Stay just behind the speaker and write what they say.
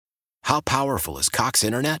How powerful is Cox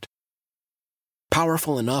Internet?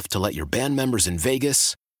 Powerful enough to let your band members in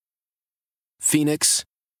Vegas, Phoenix,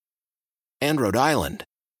 and Rhode Island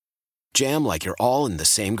jam like you're all in the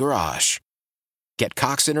same garage. Get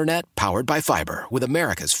Cox Internet powered by fiber with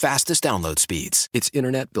America's fastest download speeds. It's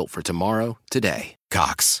internet built for tomorrow, today.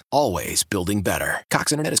 Cox, always building better.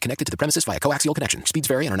 Cox Internet is connected to the premises via coaxial connection. Speeds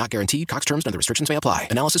vary and are not guaranteed. Cox terms and other restrictions may apply.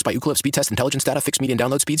 Analysis by Ookla Speed Test Intelligence Data. Fixed median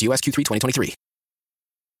download speeds. US Q3 2023.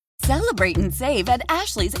 Celebrate and save at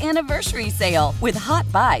Ashley's Anniversary Sale. With Hot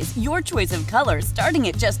Buys, your choice of colors starting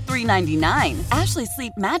at just $3.99. Ashley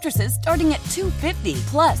Sleep mattresses starting at $2.50.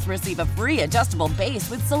 Plus, receive a free adjustable base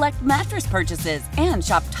with select mattress purchases. And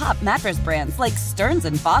shop top mattress brands like Stearns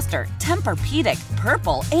 & Foster, Tempur-Pedic,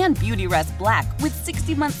 Purple, and Beautyrest Black with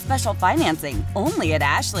 60-month special financing. Only at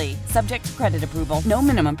Ashley. Subject to credit approval. No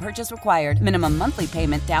minimum purchase required. Minimum monthly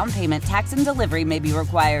payment, down payment, tax, and delivery may be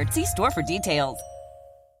required. See store for details.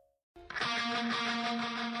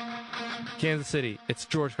 Kansas City, it's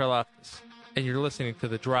George Karlaftis, and you're listening to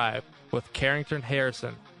The Drive with Carrington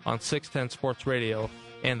Harrison on 610 Sports Radio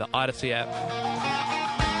and the Odyssey app.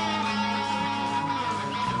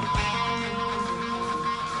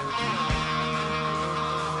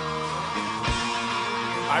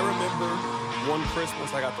 I remember one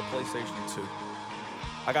Christmas I got the PlayStation 2.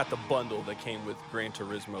 I got the bundle that came with Gran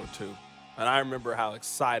Turismo 2, and I remember how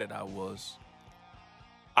excited I was.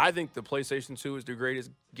 I think the PlayStation 2 is the greatest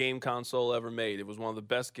game console ever made. It was one of the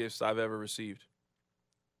best gifts I've ever received.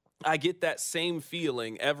 I get that same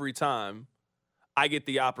feeling every time I get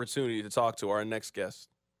the opportunity to talk to our next guest.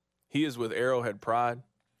 He is with Arrowhead Pride.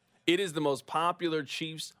 It is the most popular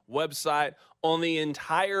Chiefs website on the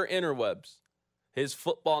entire interwebs. His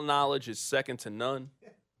football knowledge is second to none.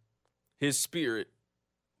 His spirit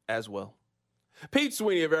as well. Pete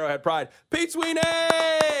Sweeney of Arrowhead Pride. Pete Sweeney!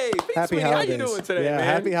 Happy holidays. How you doing today, man?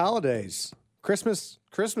 Happy holidays. Christmas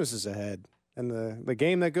is ahead, and the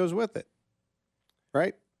game that goes with it,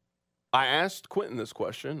 right? I asked Quentin this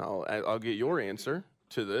question. I'll get your answer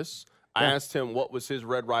to this. I asked him what was his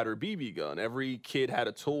Red Ryder BB gun. Every kid had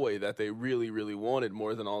a toy that they really, really wanted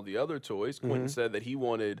more than all the other toys. Quentin said that he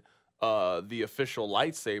wanted the official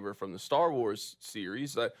lightsaber from the Star Wars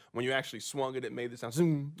series. When you actually swung it, it made the sound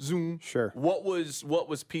zoom, zoom. Sure. What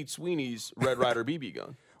was Pete Sweeney's Red Ryder BB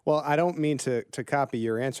gun? Well, I don't mean to copy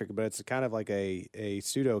your answer, but it's kind of like a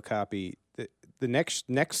pseudo copy. The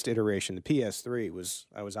next iteration, the PS3,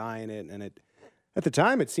 I was eyeing it, and at the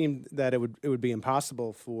time it seemed that it would be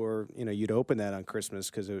impossible for you to open that on Christmas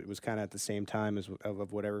because it was kind of at the same time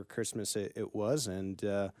of whatever Christmas it was, and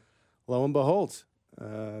lo and behold.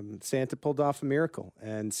 Santa pulled off a miracle,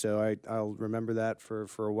 and so I'll remember that for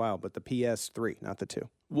a while. But the PS3, not the 2.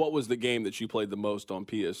 What was the game that you played the most on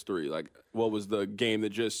PS3? Like, what was the game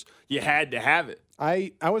that just you had to have it?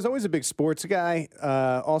 I was always a big sports guy.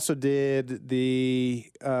 Also did the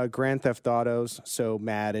Grand Theft Autos, so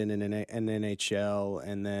Madden and NHL,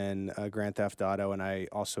 and then Grand Theft Auto, and I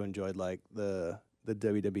also enjoyed like the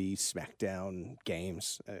WWE SmackDown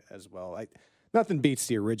games as well. Nothing beats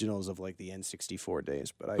the originals of like the N64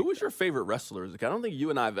 days. But who was your favorite wrestler? I don't think you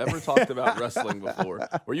and I have ever talked about wrestling before.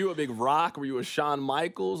 Were you a big Rock? Were you a Shawn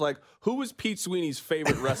Michaels? Like, who was Pete Sweeney's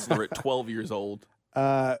favorite wrestler at 12 years old?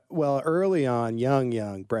 Well, early on,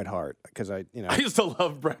 young Bret Hart, because I used to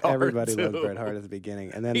love Bret Hart. Everybody too. loved Bret Hart at the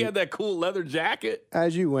beginning, and then he had that cool leather jacket.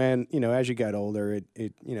 As you got older,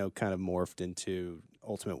 it kind of morphed into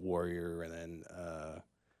Ultimate Warrior, and then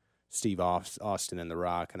Steve Austin and The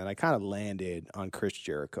Rock, and then I kind of landed on Chris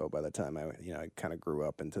Jericho by the time I kind of grew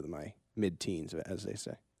up into my mid-teens, as they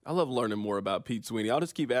say. I love learning more about Pete Sweeney. I'll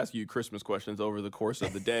just keep asking you Christmas questions over the course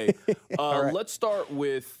of the day. Right. Let's start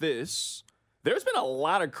with this. There's been a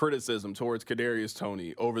lot of criticism towards Kadarius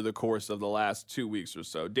Toney over the course of the last 2 weeks or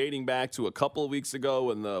so, dating back to a couple of weeks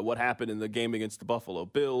ago and what happened in the game against the Buffalo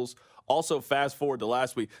Bills. Also, fast forward to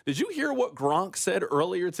last week. Did you hear what Gronk said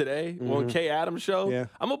earlier today on Kay Adams' show? Yeah.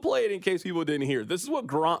 I'm going to play it in case people didn't hear. This is what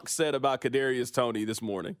Gronk said about Kadarius Toney this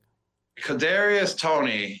morning. Kadarius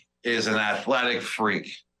Toney is an athletic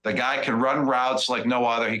freak. The guy can run routes like no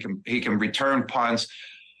other. He can return punts.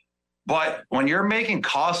 But when you're making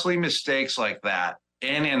costly mistakes like that,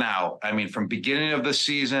 in and out, I mean, from beginning of the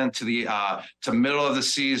season to the to middle of the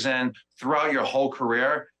season, throughout your whole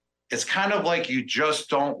career, it's kind of like you just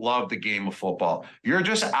don't love the game of football. You're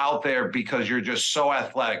just out there because you're just so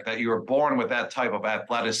athletic that you were born with that type of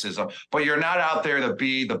athleticism, but you're not out there to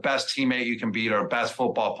be the best teammate you can be or best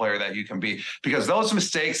football player that you can be, because those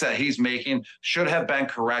mistakes that he's making should have been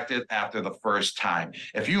corrected after the first time.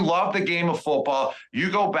 If you love the game of football, you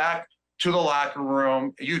go back to the locker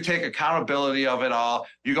room. You take accountability of it all.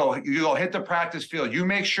 You go hit the practice field. You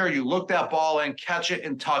make sure you look that ball in, catch it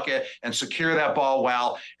and tuck it and secure that ball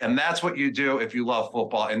well. And that's what you do if you love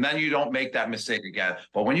football. And then you don't make that mistake again.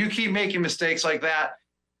 But when you keep making mistakes like that,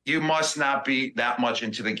 you must not be that much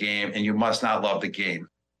into the game and you must not love the game.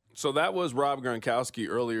 So that was Rob Gronkowski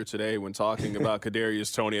earlier today when talking about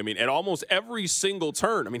Kadarius Toney. I mean, at almost every single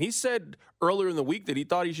turn. I mean, he said earlier in the week that he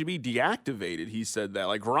thought he should be deactivated. He said that.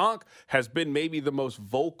 Like, Gronk has been maybe the most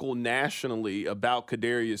vocal nationally about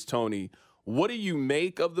Kadarius Toney. What do you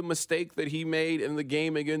make of the mistake that he made in the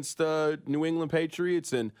game against the New England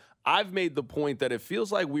Patriots? And I've made the point that it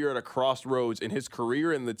feels like we are at a crossroads in his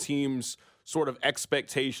career and the team's sort of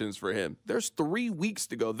expectations for him. There's 3 weeks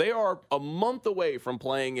to go. They are a month away from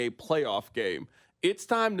playing a playoff game. It's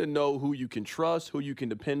time to know who you can trust, who you can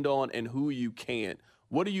depend on, and who you can't.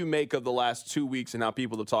 What do you make of the last 2 weeks and how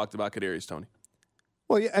people have talked about Kadarius Toney?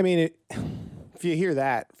 Well, yeah, I mean, if you hear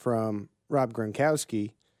that from Rob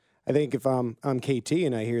Gronkowski, I think if I'm KT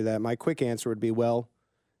and I hear that, my quick answer would be, well,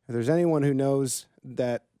 if there's anyone who knows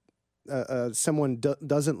that someone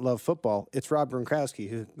doesn't love football, it's Rob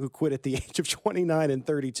Gronkowski, who quit at the age of 29 and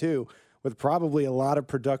 32 with probably a lot of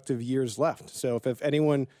productive years left. So if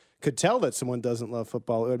anyone could tell that someone doesn't love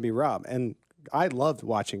football, it would be Rob. And I loved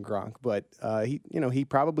watching Gronk, but he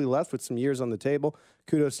probably left with some years on the table.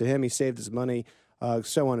 Kudos to him. He saved his money,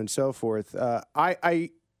 so on and so forth.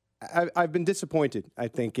 I've been disappointed, I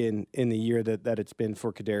think, in the year that it's been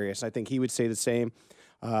for Kadarius. I think he would say the same.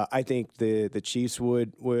 I think the Chiefs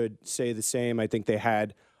would say the same. I think they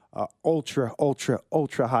had ultra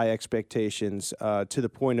high expectations to the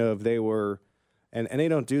point of they were, and they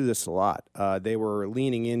don't do this a lot. They were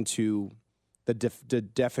leaning into the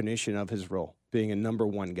definition of his role, being a number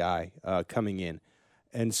one guy coming in.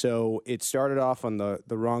 And so it started off on the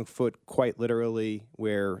wrong foot, quite literally,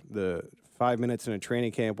 where the 5 minutes in a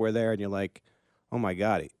training camp were there, and you're like, oh my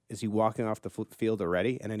God, is he walking off the field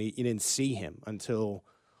already? And then you didn't see him until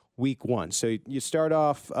week one. So you start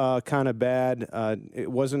off kind of bad.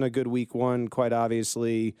 It wasn't a good week one, quite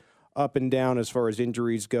obviously. Up and down as far as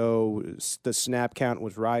injuries go. The snap count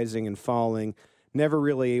was rising and falling. Never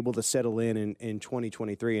really able to settle in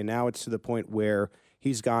 2023. And now it's to the point where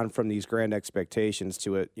he's gone from these grand expectations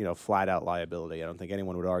to a flat out liability. I don't think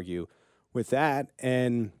anyone would argue with that.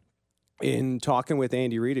 And in talking with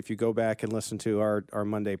Andy Reid, if you go back and listen to our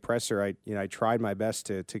Monday presser, I tried my best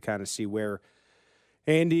to kind of see where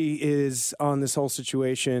Andy is on this whole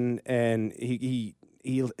situation, and he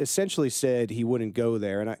essentially said he wouldn't go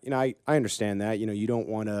there. And I understand that. You don't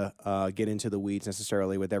want to get into the weeds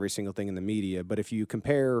necessarily with every single thing in the media, but if you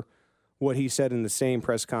compare what he said in the same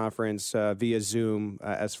press conference via Zoom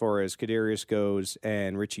as far as Kadarius goes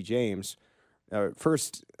and Richie James.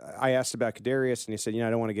 First, I asked about Kadarius, and he said, I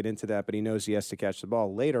don't want to get into that, but he knows he has to catch the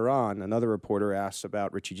ball. Later on, another reporter asked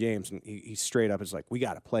about Richie James, and he straight up is like, we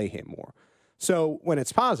got to play him more. So when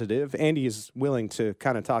it's positive, Andy is willing to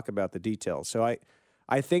kind of talk about the details. So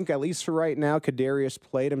I think, at least for right now, Kadarius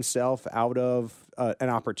played himself out of an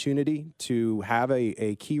opportunity to have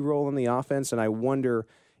a key role in the offense, and I wonder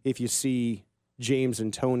if you see James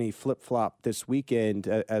and Toney flip-flop this weekend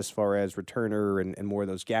as far as returner and more of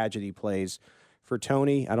those gadgety plays. For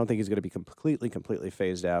Toney, I don't think he's going to be completely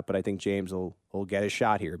phased out, but I think James will get a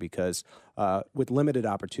shot here because with limited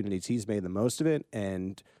opportunities, he's made the most of it.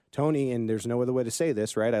 And Toney, and there's no other way to say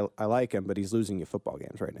this, right? I like him, but he's losing you football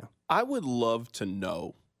games right now. I would love to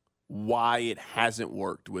know why it hasn't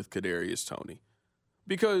worked with Kadarius Toney,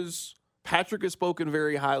 because Patrick has spoken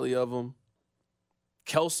very highly of him.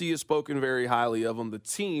 Kelsey has spoken very highly of him. The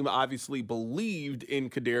team obviously believed in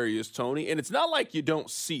Kadarius Toney, and it's not like you don't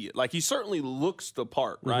see it. Like, he certainly looks the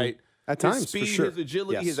part, right? At times, his speed, for sure. his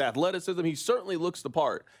agility, Yes. his athleticism, he certainly looks the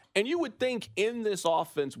part. And you would think in this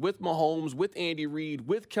offense with Mahomes, with Andy Reid,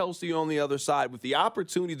 with Kelsey on the other side, with the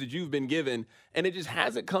opportunities that you've been given, and it just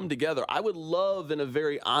hasn't come together. I would love, in a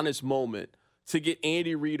very honest moment, to get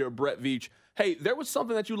Andy Reid or Brett Veach, hey, there was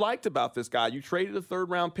something that you liked about this guy. You traded a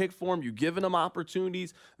third-round pick for him. You've given him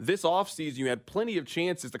opportunities. This offseason, you had plenty of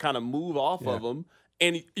chances to kind of move off of him.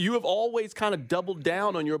 And you have always kind of doubled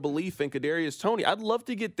down on your belief in Kadarius Toney. I'd love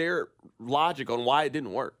to get their logic on why it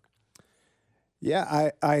didn't work. Yeah,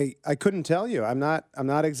 I couldn't tell you. I'm not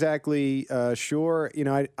exactly sure.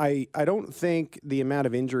 I don't think the amount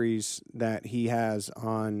of injuries that he has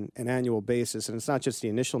on an annual basis, and it's not just the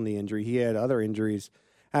initial knee injury. He had other injuries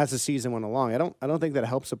as the season went along. I don't think that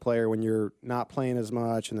helps a player when you're not playing as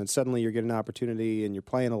much, and then suddenly you're getting an opportunity and you're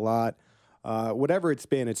playing a lot. Whatever it's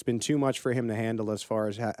been too much for him to handle as far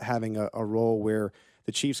as having a role where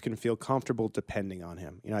the Chiefs can feel comfortable depending on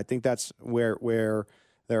him. I think that's where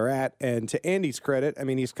they're at. And to Andy's credit, I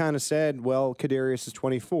mean, he's kind of said, well, Kadarius is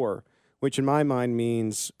 24, which in my mind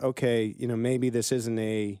means, okay, maybe this isn't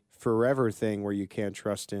a forever thing where you can't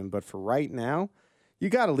trust him. But for right now, you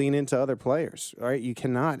got to lean into other players, all right? You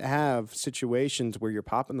cannot have situations where you're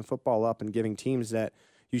popping the football up and giving teams that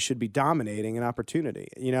you should be dominating an opportunity.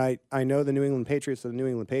 I know the New England Patriots are the New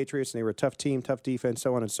England Patriots, and they were a tough team, tough defense,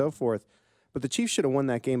 so on and so forth. But the Chiefs should have won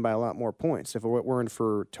that game by a lot more points if it weren't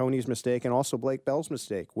for Tony's mistake and also Blake Bell's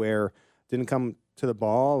mistake, where didn't come to the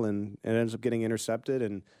ball and it ends up getting intercepted.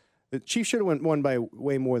 And the Chiefs should have won by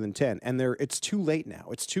way more than 10. And it's too late now.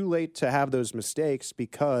 It's too late to have those mistakes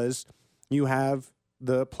because you have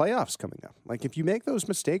the playoffs coming up. Like, if you make those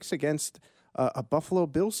mistakes against a Buffalo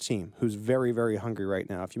Bills team who's very, very hungry right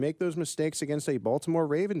now, if you make those mistakes against a Baltimore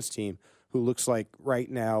Ravens team who looks like right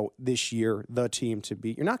now this year the team to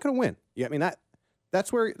beat, you're not going to win. Yeah, I mean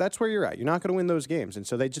that's where you're at. You're not going to win those games, and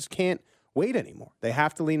so they just can't wait anymore. They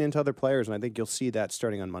have to lean into other players, and I think you'll see that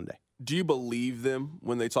starting on Monday. Do you believe them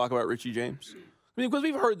when they talk about Richie James? I mean, because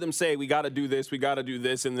we've heard them say, we got to do this,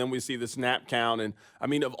 and then we see the snap count. And, I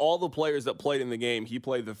mean, of all the players that played in the game, he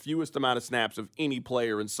played the fewest amount of snaps of any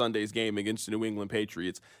player in Sunday's game against the New England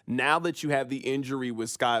Patriots. Now that you have the injury with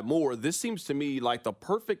Sky Moore, this seems to me like the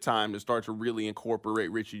perfect time to start to really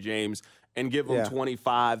incorporate Richie James and give him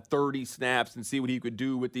 25, 30 snaps and see what he could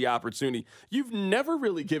do with the opportunity. You've never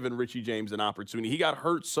really given Richie James an opportunity. He got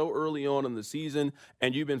hurt so early on in the season,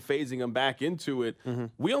 and you've been phasing him back into it. Mm-hmm.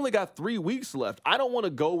 We only got 3 weeks left. I don't want to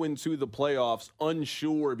go into the playoffs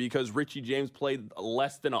unsure because Richie James played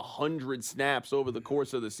less than 100 snaps over the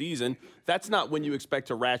course of the season. That's not when you expect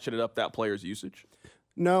to ratchet it up that player's usage.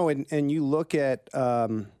 No, and you look at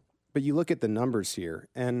but you look at the numbers here,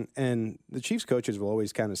 and the Chiefs coaches will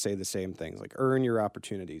always kind of say the same things, like earn your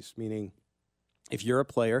opportunities, meaning if you're a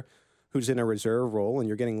player who's in a reserve role and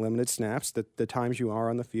you're getting limited snaps, the times you are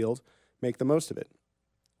on the field, make the most of it.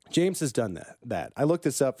 James has done that. I looked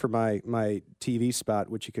this up for my TV spot,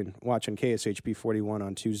 which you can watch on KSHP 41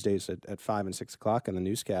 on Tuesdays at 5 and 6 o'clock on the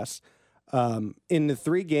newscasts. In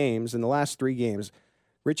the last 3 games,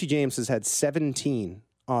 Richie James has had 17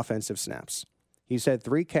 offensive snaps. He's had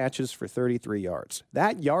 3 catches for 33 yards.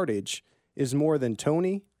 That yardage is more than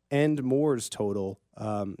Tony and Moore's total,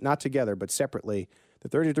 not together, but separately. The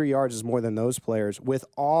 33 yards is more than those players with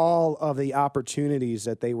all of the opportunities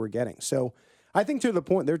that they were getting. So I think they're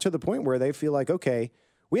to the point where they feel like, okay,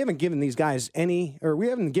 we haven't given this guy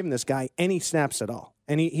any snaps at all.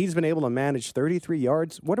 And he's been able to manage 33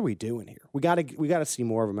 yards. What are we doing here? We got to see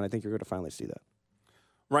more of him, and I think you're going to finally see that.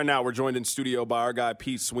 Right now, we're joined in studio by our guy,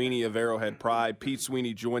 Pete Sweeney of Arrowhead Pride. Pete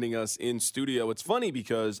Sweeney joining us in studio. It's funny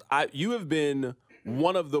because you have been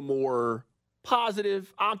one of the more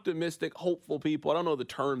positive, optimistic, hopeful people. I don't know the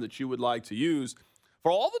term that you would like to use. For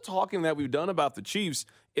all the talking that we've done about the Chiefs,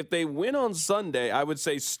 if they win on Sunday, I would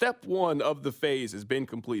say step 1 of the phase has been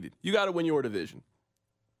completed. You got to win your division.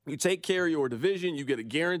 You take care of your division, you get a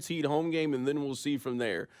guaranteed home game, and then we'll see from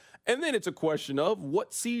there. And then it's a question of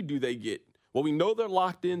what seed do they get? Well, we know they're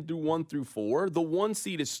locked in through 1 through 4. The 1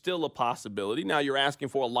 seed is still a possibility. Now, you're asking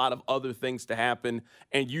for a lot of other things to happen,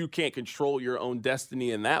 and you can't control your own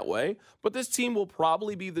destiny in that way. But this team will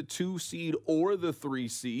probably be the 2 seed or the 3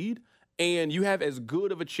 seed, and you have as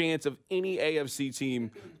good of a chance of any AFC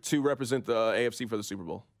team to represent the AFC for the Super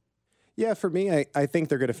Bowl. Yeah, for me, I think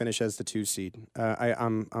they're going to finish as the 2 seed.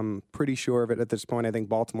 I'm pretty sure of it at this point. I think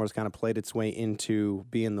Baltimore's kind of played its way into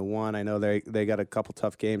being the 1. I know they got a couple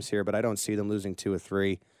tough games here, but I don't see them losing 2 or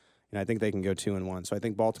 3. And I think they can go 2-1. So I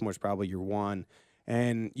think Baltimore's probably your 1,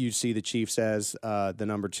 and you see the Chiefs as the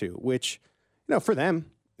number 2, which for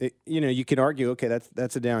them, you could argue, okay,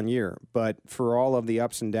 that's a down year, but for all of the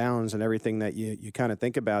ups and downs and everything that you kind of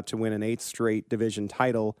think about, to win an 8th straight division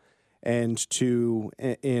title and to,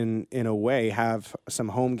 in a way, have some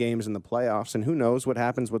home games in the playoffs. And who knows what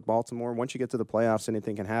happens with Baltimore. Once you get to the playoffs,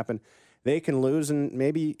 anything can happen. They can lose, and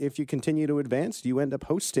maybe if you continue to advance, you end up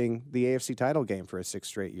hosting the AFC title game for a 6th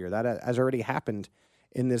straight year. That has already happened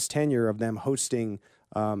in this tenure of them hosting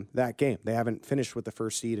that game. They haven't finished with the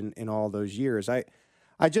 1st seed in all those years.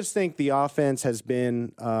 I just think the offense has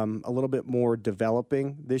been a little bit more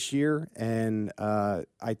developing this year, and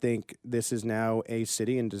I think this is now a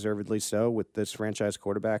city, and deservedly so, with this franchise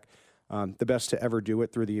quarterback, the best to ever do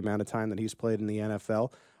it through the amount of time that he's played in the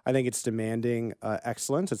NFL. I think it's demanding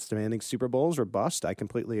excellence. It's demanding Super Bowls or bust. I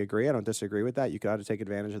completely agree. I don't disagree with that. You got to take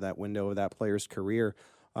advantage of that window of that player's career.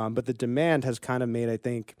 But the demand has kind of made, I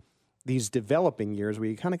think, these developing years where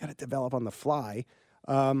you kind of got to develop on the fly,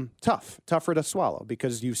 tougher to swallow,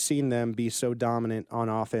 because you've seen them be so dominant on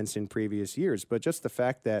offense in previous years. But just the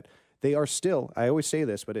fact that they are still, I always say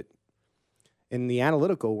this, but in the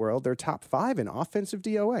analytical world, they're top 5 in offensive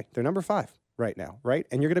DOA. They're number 5 right now, right?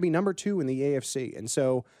 And you're going to be number 2 in the AFC. And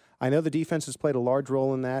so I know the defense has played a large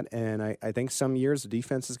role in that, and I think some years the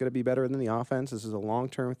defense is going to be better than the offense. This is a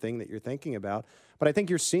long-term thing that you're thinking about. But I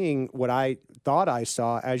think you're seeing what I thought I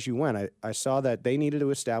saw as you went. I saw that they needed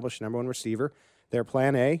to establish a number 1 receiver. Their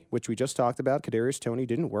plan A, which we just talked about, Kadarius Toney,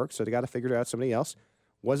 didn't work, so they got to figure out somebody else.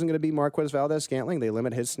 Wasn't going to be Marquez Valdez-Scantling. They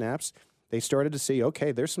limit his snaps. They started to see,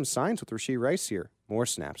 okay, there's some signs with Rashee Rice here. More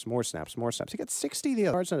snaps. He got 60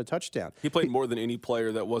 yards on a touchdown. He played more than any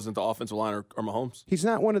player that wasn't the offensive line or Mahomes. He's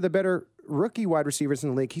not one of the better rookie wide receivers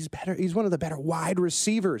in the league. He's one of the better wide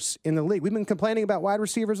receivers in the league. We've been complaining about wide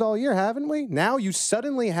receivers all year, haven't we? Now you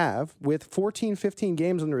suddenly have, with 14, 15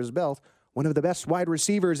 games under his belt, one of the best wide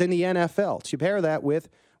receivers in the NFL. To pair that with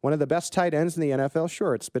one of the best tight ends in the NFL.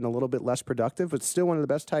 Sure, it's been a little bit less productive, but still one of the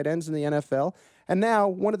best tight ends in the NFL. And now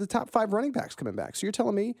one of the top 5 running backs coming back. So you're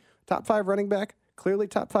telling me top 5 running back, clearly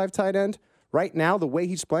top 5 tight end. Right now, the way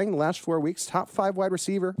he's playing the last 4 weeks, top 5 wide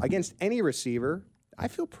receiver against any receiver. I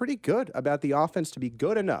feel pretty good about the offense to be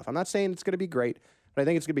good enough. I'm not saying it's going to be great, but I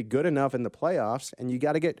think it's going to be good enough in the playoffs. And you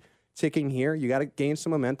got to get ticking here. You got to gain some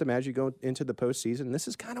momentum as you go into the postseason. This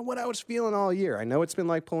is kind of what I was feeling all year. I know it's been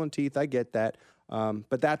like pulling teeth. I get that.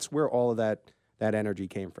 But that's where all of that energy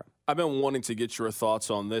came from. I've been wanting to get your thoughts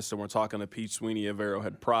on this, and we're talking to Pete Sweeney of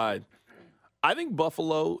Arrowhead Pride. I think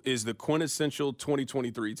Buffalo is the quintessential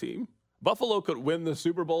 2023 team. Buffalo could win the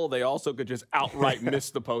Super Bowl. They also could just outright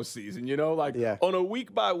miss the postseason. On a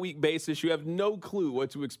week-by-week basis, you have no clue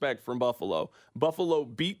what to expect from Buffalo. Buffalo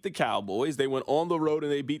beat the Cowboys. They went on the road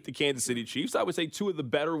and they beat the Kansas City Chiefs. I would say 2 of the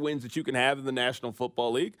better wins that you can have in the National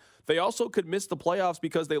Football League. They also could miss the playoffs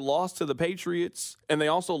because they lost to the Patriots and they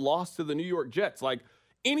also lost to the New York Jets.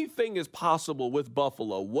 Anything is possible with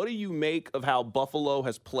Buffalo. What do you make of how Buffalo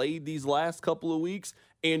has played these last couple of weeks?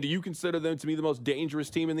 And do you consider them to be the most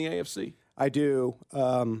dangerous team in the AFC? I do.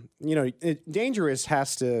 Dangerous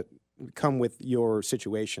has to come with your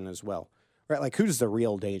situation as well, right? Like, who's the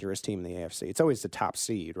real dangerous team in the AFC? It's always the top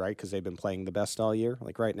seed, right? Because they've been playing the best all year.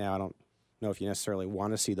 Like right now, I don't know if you necessarily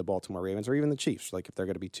want to see the Baltimore Ravens or even the Chiefs, like if they're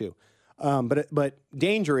going to be 2. But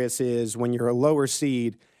dangerous is when you're a lower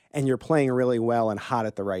seed and you're playing really well and hot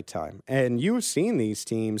at the right time. And you've seen these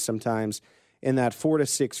teams sometimes in that 4 to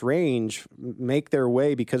 6 range make their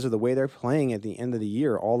way because of the way they're playing at the end of the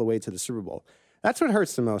year all the way to the Super Bowl. That's what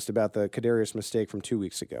hurts the most about the Kadarius mistake from 2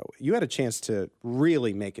 weeks ago. You had a chance to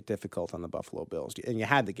really make it difficult on the Buffalo Bills, and you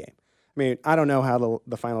had the game. I mean, I don't know how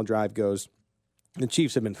the final drive goes. The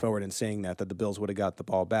Chiefs have been forward in saying that the Bills would have got the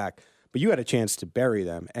ball back, but you had a chance to bury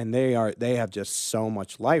them, and they have just so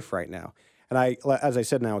much life right now. And as I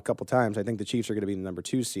said now a couple times, I think the Chiefs are going to be the number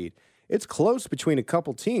 2 seed. It's close between a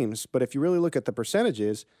couple teams, but if you really look at the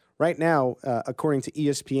percentages, right now, according to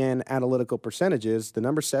ESPN analytical percentages, the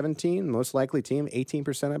number 17, most likely team,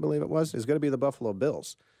 18% I believe it was, is going to be the Buffalo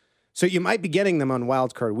Bills. So you might be getting them on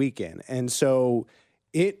Wild Card Weekend. And so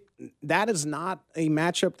that is not a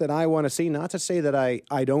matchup that I want to see. Not to say that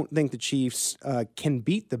I don't think the Chiefs can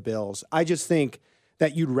beat the Bills. I just think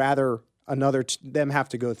that you'd rather them have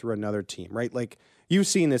to go through another team, right? Like, you've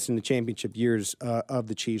seen this in the championship years of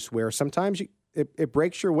the Chiefs where sometimes it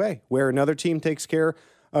breaks your way, where another team takes care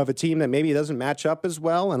of a team that maybe doesn't match up as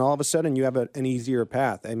well, and all of a sudden you have an easier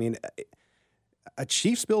path. I mean, a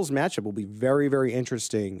Chiefs-Bills matchup will be very, very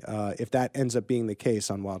interesting if that ends up being the case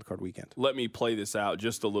on Wild Card Weekend. Let me play this out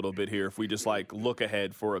just a little bit here if we just look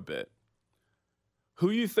ahead for a bit. Who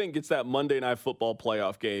do you think gets that Monday Night Football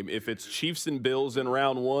playoff game if it's Chiefs and Bills in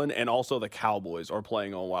round 1 and also the Cowboys are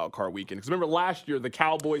playing on Wild Card Weekend? Because remember last year, the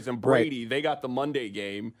Cowboys and Brady, They got the Monday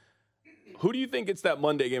game. Who do you think gets that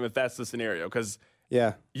Monday game if that's the scenario? Because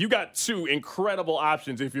you got 2 incredible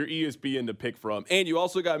options if you're ESPN to pick from. And you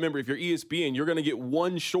also got to remember, if you're ESPN, you're going to get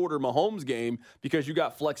one shorter Mahomes game because you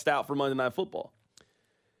got flexed out for Monday Night Football.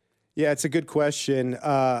 Yeah, it's a good question.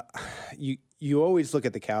 You always look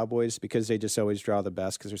at the Cowboys because they just always draw the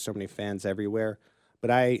best because there's so many fans everywhere.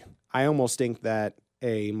 But I almost think that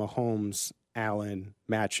a Mahomes-Allen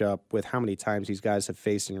matchup with how many times these guys have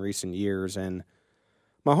faced in recent years, and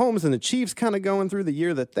Mahomes and the Chiefs kind of going through the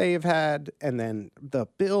year that they have had, and then the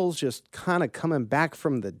Bills just kind of coming back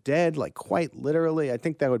from the dead, like quite literally. I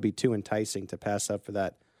think that would be too enticing to pass up for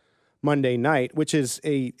that Monday night, which is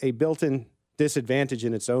a built-in disadvantage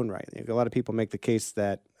in its own right. A lot of people make the case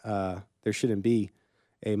that there shouldn't be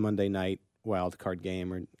a Monday night wild card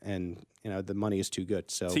game, and the money is too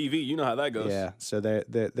good. So TV, you know how that goes. Yeah, so there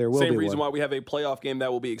will be same reason one. why we have a playoff game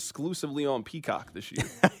that will be exclusively on Peacock this year.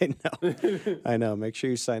 I know. Make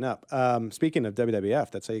sure you sign up. Speaking of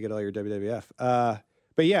WWF, that's how you get all your WWF.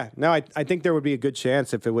 But But yeah, no, I think there would be a good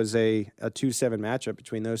chance if it was a 2-7 matchup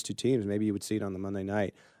between those two teams. Maybe you would see it on the Monday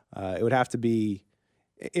night. It would have to be,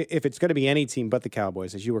 if it's going to be any team but the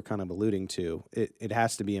Cowboys, as you were kind of alluding to, it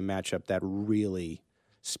has to be a matchup that really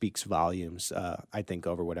speaks volumes, I think,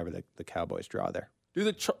 over whatever the Cowboys draw there. Do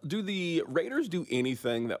the Raiders do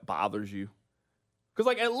anything that bothers you? Because,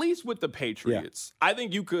 like, at least with the Patriots, I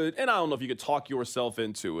think you could, and I don't know if you could talk yourself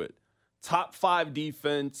into it, top 5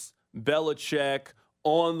 defense, Belichick,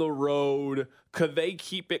 on the road, could they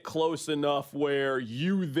keep it close enough where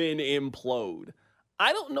you then implode?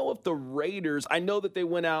 I don't know if the Raiders, I know that they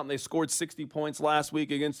went out and they scored 60 points last week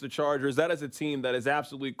against the Chargers. That is a team that has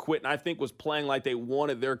absolutely quit and I think was playing like they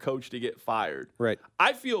wanted their coach to get fired. Right.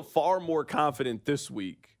 I feel far more confident this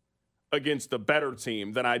week against a better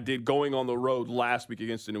team than I did going on the road last week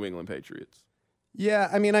against the New England Patriots. Yeah,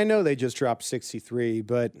 I mean, I know they just dropped 63,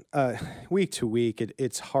 but week to week,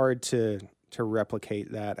 it's hard to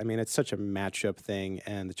replicate that. I mean, it's such a matchup thing,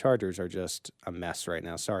 and the Chargers are just a mess right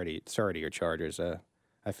now. Sorry to your Chargers.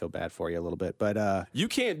 I feel bad for you a little bit, but you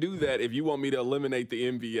can't do that if you want me to eliminate the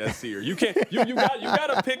MVS here. You can't. You got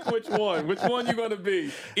to pick which one you're going to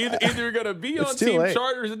be. Either you're going to be on Team late.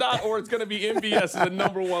 Chargers or not, or it's going to be MVS as the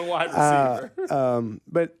number 1 wide receiver.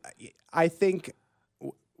 But I think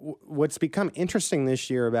what's become interesting this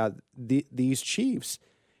year about these Chiefs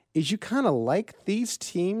is you kind of like these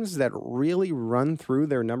teams that really run through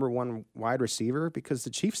their number 1 wide receiver because the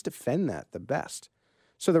Chiefs defend that the best.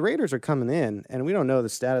 So the Raiders are coming in, and we don't know the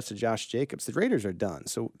status of Josh Jacobs. The Raiders are done.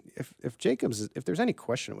 So if Jacobs, if there's any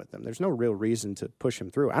question with them, there's no real reason to push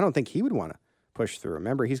him through. I don't think he would want to push through.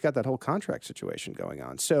 Remember, he's got that whole contract situation going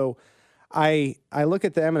on. So I look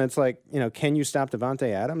at them, and it's like, can you stop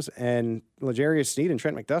Devontae Adams? And L'Jarius Sneed and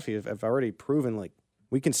Trent McDuffie have already proven, like,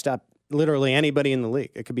 we can stop literally anybody in the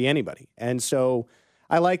league. It could be anybody. And so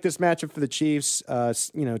I like this matchup for the Chiefs.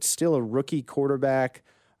 It's still a rookie quarterback.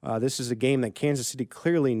 This is a game that Kansas City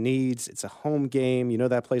clearly needs. It's a home game.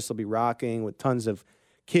 That place will be rocking with tons of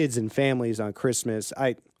kids and families on Christmas.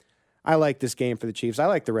 I like this game for the Chiefs. I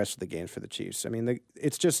like the rest of the games for the Chiefs. I mean,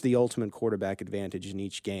 it's just the ultimate quarterback advantage in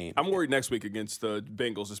each game. I'm worried next week against the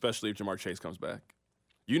Bengals, especially if Jamar Chase comes back.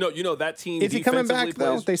 You know that team. Is he coming back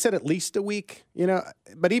though? They said at least a week.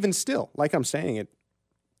 But even still, like I'm saying,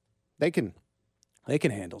 they can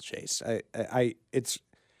handle Chase.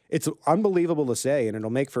 It's unbelievable to say, and it'll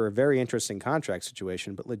make for a very interesting contract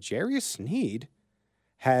situation. But L'Jarius Sneed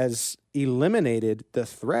has eliminated the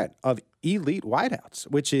threat of elite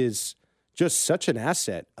wideouts, which is just such an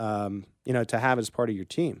asset, to have as part of your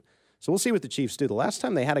team. So we'll see what the Chiefs do. The last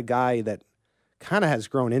time they had a guy that kind of has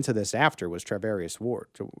grown into this after was Travarius Ward.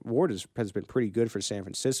 Ward has been pretty good for San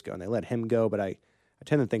Francisco, and they let him go, but I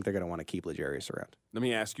tend to think they're going to want to keep L'Jarius around. Let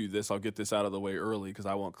me ask you this. I'll get this out of the way early because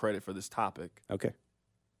I want credit for this topic. Okay.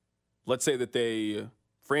 Let's say that they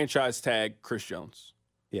franchise tag Chris Jones.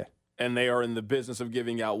 Yeah. And they are in the business of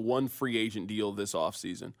giving out one free agent deal this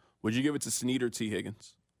offseason. Would you give it to Sneed or T.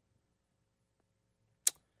 Higgins?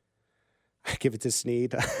 I give it to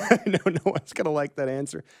Sneed. No one's going to like that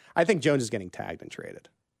answer. I think Jones is getting tagged and traded.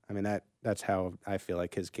 I mean, that's how I feel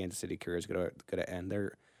like his Kansas City career is going to end.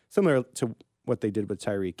 They're similar to what they did with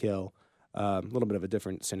Tyreek Hill. A little bit of a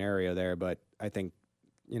different scenario there, but I think,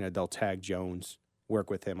 they'll tag Jones, work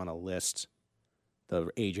with him on a list. The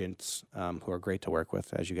agents, who are great to work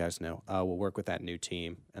with, as you guys know, will work with that new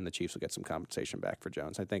team, and the Chiefs will get some compensation back for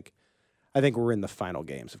Jones. I think we're in the final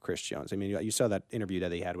games of Chris Jones. I mean, you saw that interview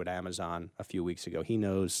that he had with Amazon a few weeks ago. He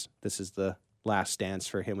knows this is the last dance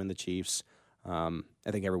for him and the Chiefs. I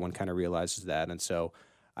think everyone kind of realizes that, and so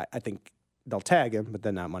I think they'll tag him, but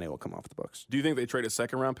then that money will come off the books. Do you think they trade a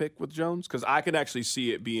second-round pick with Jones? Because I could actually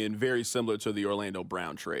see it being very similar to the Orlando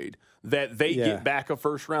Brown trade, that they get back a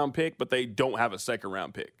first-round pick, but they don't have a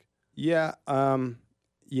second-round pick. Yeah,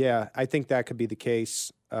 I think that could be the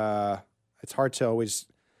case. It's hard to always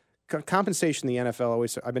compensation in the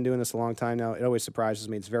NFL. I've been doing this a long time now. It always surprises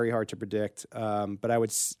me. It's very hard to predict. But I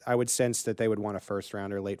would sense that they would want a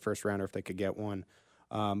first-rounder, late first-rounder if they could get one.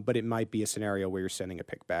 But it might be a scenario where you're sending a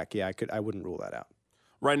pick back. Yeah, I wouldn't rule that out.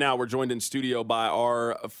 Right now, we're joined in studio by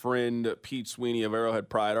our friend Pete Sweeney of Arrowhead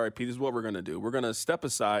Pride. All right, Pete, this is what we're going to do. We're going to step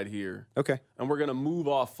aside here. Okay. And we're going to move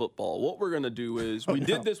off football. What we're going to do is,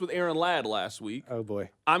 did this with Aaron Ladd last week. Oh,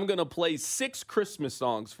 boy. I'm going to play 6 Christmas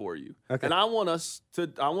songs for you. Okay. And I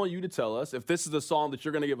want you to tell us if this is a song that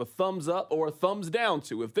you're going to give a thumbs up or a thumbs down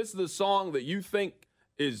to. If this is a song that you think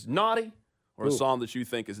is naughty, or a song that you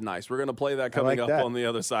think is nice. We're going to play that coming up on the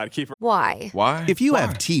other side. Keep it. Why? If you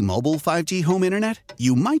have T-Mobile 5G home internet,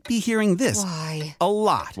 you might be hearing this Why? a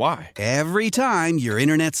lot. Every time your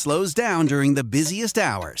internet slows down during the busiest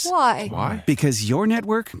hours. Why? Because your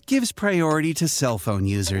network gives priority to cell phone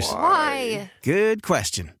users. Why? Good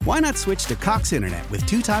question. Why not switch to Cox Internet with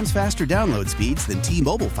 2 times faster download speeds than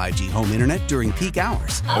T-Mobile 5G home internet during peak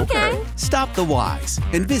hours? Okay. Stop the whys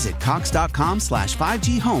and visit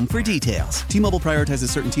cox.com/5G home for details. T-Mobile prioritizes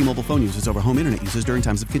certain T-Mobile phone users over home internet users during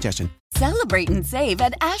times of congestion. Celebrate and save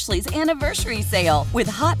at Ashley's Anniversary Sale. With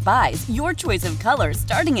Hot Buys, your choice of colors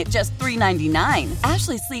starting at just $3.99.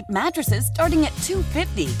 Ashley Sleep mattresses starting at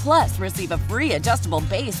 $2.50. Plus, receive a free adjustable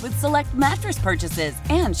base with select mattress purchases.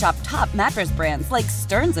 And shop top mattress brands like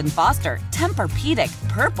Stearns & Foster, Tempur-Pedic,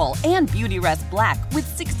 Purple, and Beautyrest Black with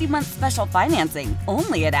 60-month special financing.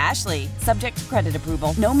 Only at Ashley. Subject to credit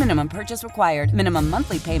approval. No minimum purchase required. Minimum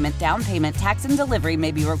monthly payment, down payment, tax, and delivery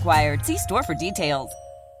may be required. See store for details.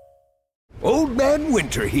 Old Man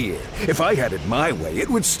Winter here. If I had it my way, it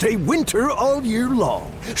would stay winter all year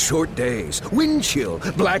long. Short days, wind chill,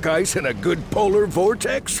 black ice, and a good polar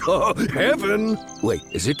vortex. Oh, heaven! Wait,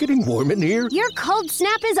 is it getting warm in here? Your cold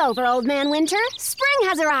snap is over, Old Man Winter. Spring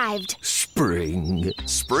has arrived. Spring.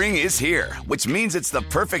 Spring is here, which means it's the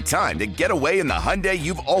perfect time to get away in the Hyundai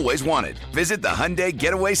you've always wanted. Visit the Hyundai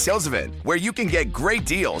Getaway Sales Event, where you can get great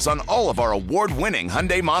deals on all of our award-winning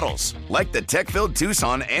Hyundai models, like the tech-filled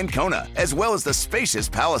Tucson and Kona, as well as the spacious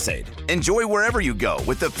Palisade. Enjoy wherever you go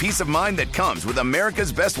with the peace of mind that comes with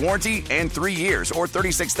America's best warranty and 3 years or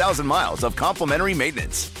 36,000 miles of complimentary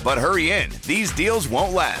maintenance. But hurry in, these deals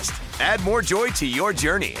won't last. Add more joy to your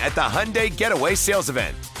journey at the Hyundai Getaway Sales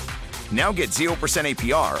Event. Now get 0%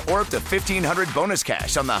 APR or up to $1,500 bonus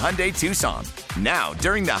cash on the Hyundai Tucson. Now,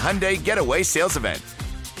 during the Hyundai Getaway Sales Event.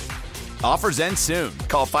 Offers end soon.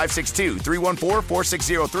 Call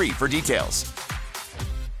 562-314-4603 for details.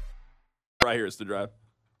 Right here is the drive.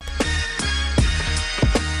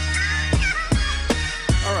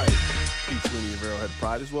 All right. Pete Sweeney of Arrowhead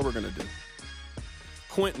Pride is what we're going to do.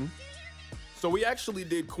 Quentin. So we actually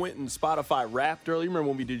did Quentin's Spotify Wrapped earlier. Remember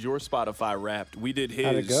when we did your Spotify Wrapped? We did his.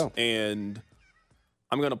 How'd it go? And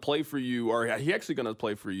I'm going to play for you, or he actually going to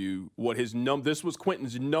play for you what his this was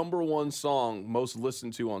Quentin's number one song most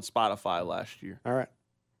listened to on Spotify last year. All right.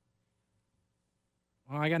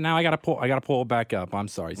 Well, I got to pull it back up. I'm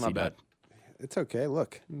sorry. My bad. It's okay.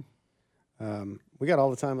 Look, we got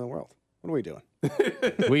all the time in the world. What are we doing?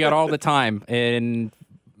 We got all the time in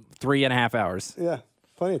 3.5 hours. Yeah,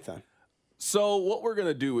 plenty of time. So what we're going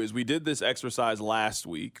to do is we did this exercise last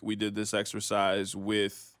week. We did this exercise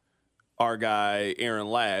with our guy, Aaron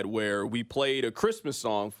Ladd, where we played a Christmas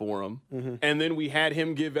song for him, and then we had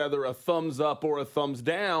him give either a thumbs up or a thumbs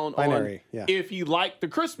down on if he liked the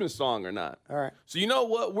Christmas song or not. All right. So you know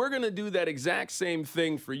what? We're going to do that exact same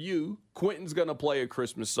thing for you. Quentin's going to play a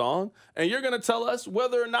Christmas song, and you're going to tell us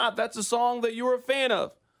whether or not that's a song that you're a fan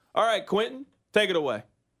of. All right, Quentin, take it away.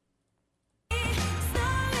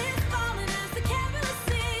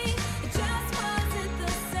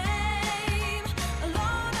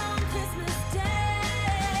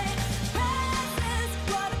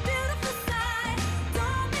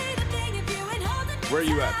 Where are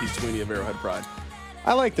you at, Pete Sweeney of Arrowhead Pride?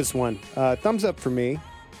 I like this one. Thumbs up for me.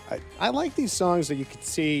 I like these songs that you could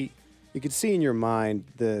see in your mind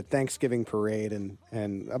the Thanksgiving parade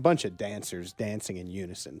and a bunch of dancers dancing in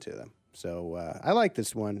unison to them. So I like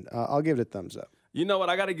this one. I'll give it a thumbs up. You know what?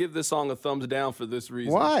 I got to give this song a thumbs down for this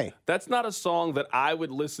reason. Why? That's not a song that I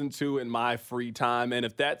would listen to in my free time. And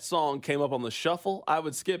if that song came up on the shuffle, I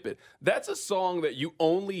would skip it. That's a song that you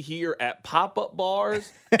only hear at pop-up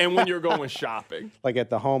bars and when you're going shopping. Like at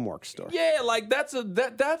the Hallmark store. Yeah, like that's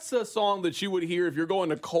a song that you would hear if you're going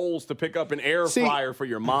to Kohl's to pick up an air fryer for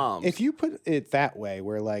your mom. If you put it that way,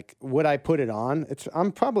 where like, would I put it on?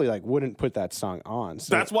 I'm probably like, wouldn't put that song on.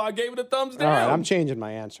 So that's why I gave it a thumbs down. All right, I'm changing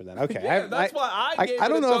my answer then. Okay. Yeah, that's why I gave I it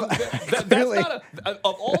don't a know thumbs if down. That's really. not of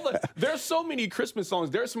all the. There's so many Christmas songs.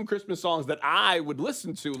 There's some Christmas songs that I would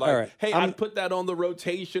listen to. Like, right, hey, I'd put that on the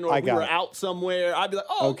rotation, or if we were out somewhere, I'd be like,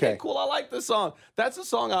 oh, okay, cool, I like this song. That's a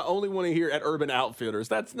song I only want to hear at Urban Outfitters.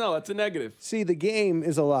 That's a negative. See, the game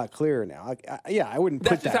is a lot clearer now. I wouldn't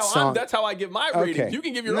put that song. That's how I give my rating. Okay. You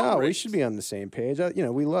can give your own No, rating. we should be on the same page.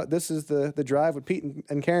 We love. This is the drive with Pete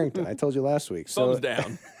and Carrington. I told you last week. So. Thumbs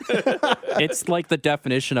down. It's like the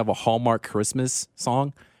definition of a Hallmark Christmas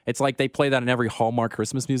song. It's like they play that in every Hallmark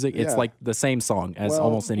Christmas music. It's like the same song as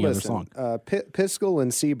almost any other song. Piskel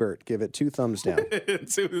and Siebert give it 2 thumbs down.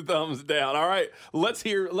 2 thumbs down. All right, let's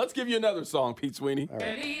give you another song, Pete Sweeney.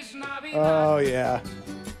 Right. Oh yeah.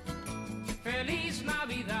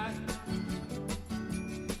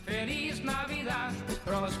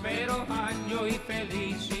 Prospero año y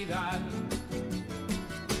felicidad.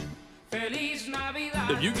 Feliz Navidad.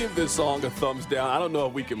 If you give this song a thumbs down, I don't know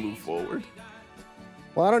if we can move forward.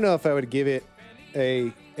 Well, I don't know if I would give it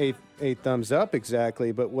a thumbs up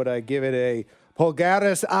exactly, but would I give it a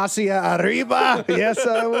pulgares hacia arriba? Yes,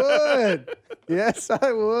 I would. Yes,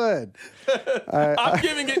 I would. I'm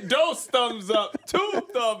giving it dos thumbs up, 2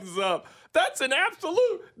 thumbs up. That's an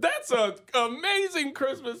amazing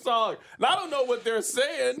Christmas song. And I don't know what they're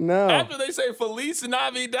saying. No. After they say Feliz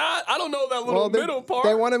Navidad, I don't know that little middle part.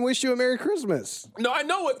 They want to wish you a Merry Christmas. No, I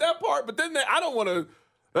know what that part, but then I don't want to.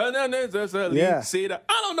 I don't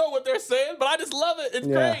know what they're saying, but I just love it. It's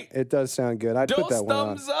great. It does sound good. I'd put that one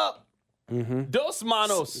on. Dos thumbs up. Mm-hmm. Dos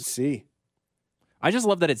manos. See. I just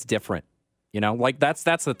love that it's different. You know, like that's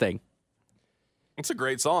the thing. It's a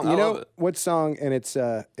great song. You I know love it. what song? And it's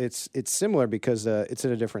similar because it's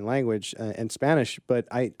in a different language in Spanish. But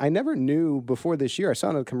I never knew before this year. I saw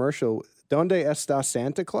it in a commercial. Donde está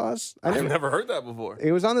Santa Claus? I've never heard that before.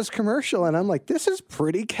 It was on this commercial, and I'm like, this is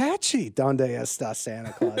pretty catchy. Donde está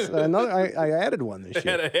Santa Claus? I added one this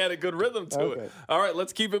year. It had a good rhythm to it. All right,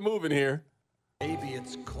 let's keep it moving here. Baby,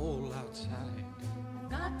 it's cold outside.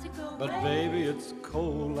 Got to go but away. Baby, it's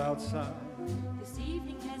cold outside. This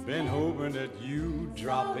evening has been hoping that you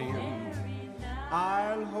drop in.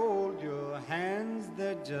 I'll hold your hands,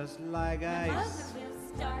 they're just like ice.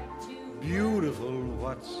 Beautiful,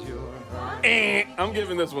 what's your I'm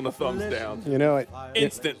giving this one a thumbs down. You know it.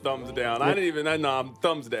 Instant thumbs down. I didn't even,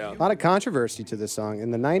 thumbs down. A lot of controversy to this song.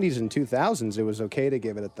 In the 90s and 2000s, it was okay to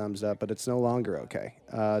give it a thumbs up, but it's no longer okay.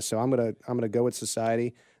 So I'm gonna go with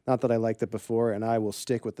Society. Not that I liked it before, and I will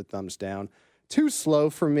stick with the thumbs down. Too slow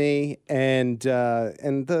for me, and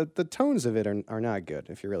the tones of it are not good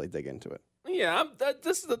if you really dig into it. Yeah,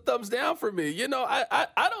 this is a thumbs down for me. You know,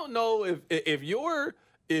 I don't know if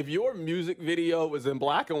your music video was in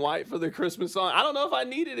black and white for the Christmas song. I don't know if I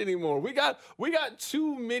need it anymore. We got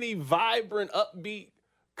too many vibrant, upbeat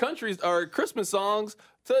countries or Christmas songs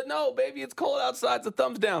to no, baby, it's cold outside. It's a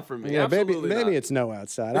thumbs down for me. Yeah, Absolutely maybe not. it's no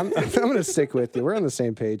outside. I'm going to stick with you. We're on the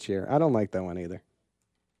same page here. I don't like that one either.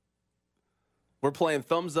 We're playing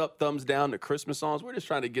thumbs up, thumbs down to Christmas songs. We're just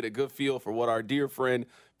trying to get a good feel for what our dear friend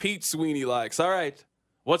Pete Sweeney likes. All right,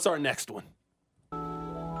 what's our next one?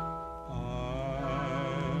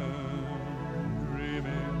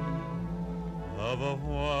 of a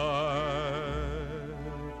white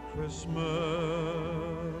Christmas.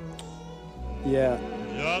 Yeah.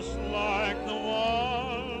 Just like the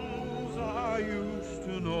ones I used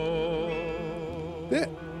to know.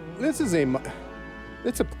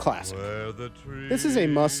 It's a classic. This is a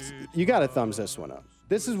must. You got to thumbs this one up.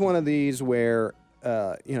 This is one of these where,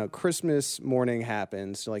 Christmas morning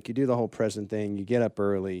happens. Like you do the whole present thing. You get up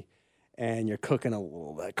early. And you're cooking a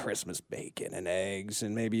little Christmas bacon and eggs,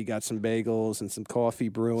 and maybe you got some bagels and some coffee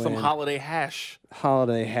brewing, some holiday hash,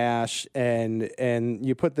 and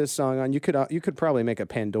you put this song on. You could probably make a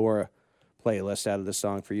Pandora playlist out of this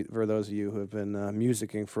song for those of you who have been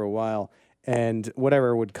musicking for a while, and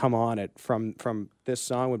whatever would come on it from this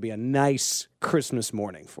song would be a nice Christmas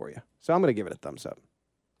morning for you. So I'm gonna give it a thumbs up.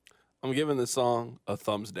 I'm giving this song a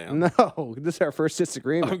thumbs down. No, this is our first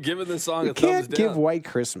disagreement. I'm giving this song a thumbs down. You can't give White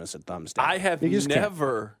Christmas a thumbs down. I have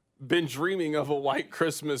never been dreaming of a White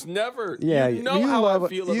Christmas. Never. Yeah, you know how I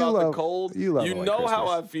feel about the cold. You know how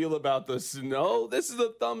I feel about the snow. This is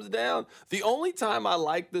a thumbs down. The only time I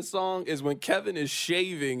like this song is when Kevin is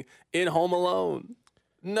shaving in Home Alone.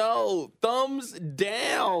 No, thumbs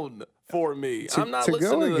down for me. I'm not listening to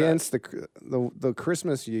that. To go against the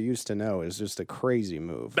Christmas you used to know is just a crazy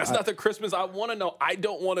move. That's not the Christmas I want to know. I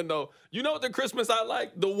don't want to know. You know what the Christmas I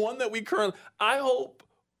like? The one that we currently... I hope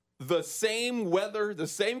the same weather, the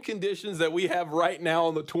same conditions that we have right now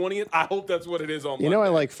on the 20th, I hope that's what it is on Monday. You know I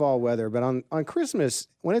like fall weather, but on Christmas,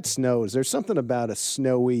 when it snows, there's something about a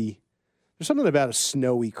snowy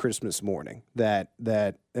Christmas morning that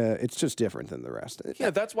it's just different than the rest. Yeah,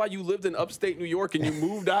 that's why you lived in upstate New York and you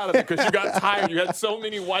moved out of it because you got tired. You had so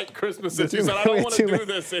many white Christmases. You said, I don't want to do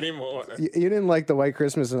this anymore. You didn't like the white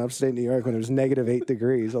Christmas in upstate New York when it was -8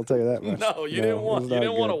 degrees. I'll tell you that much. No, you didn't want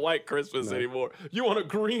a white Christmas anymore. You want a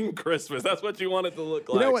green Christmas. That's what you want it to look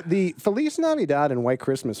like. You know what? The Feliz Navidad and White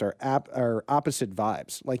Christmas are opposite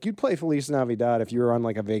vibes. Like you'd play Feliz Navidad if you were on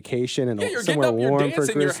like a vacation and somewhere warm for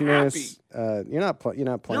Christmas. You're not playing.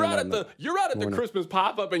 You're out at the Christmas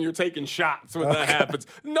pop-up and you're taking shots when that happens.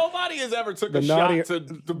 Nobody has ever took a shot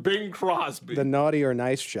to Bing Crosby. The naughty or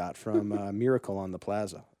nice shot from Miracle on the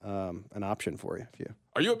Plaza. An option for you.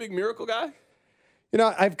 Are you a big Miracle guy? You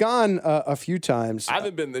know, I've gone a few times. I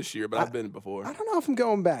haven't been this year, but I've been before. I don't know if I'm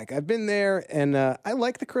going back. I've been there, and I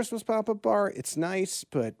like the Christmas pop-up bar. It's nice,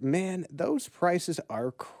 but, man, those prices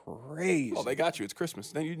are crazy. Oh, they got you. It's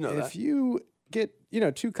Christmas. Then you know that. If you get,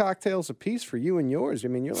 2 cocktails a piece for you and yours, I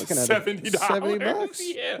mean, you're looking at $70. $70.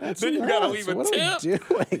 Yeah. That's then you got to nuts. leave a What tip. Are we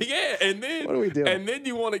doing? Yeah, and then What are we doing? And then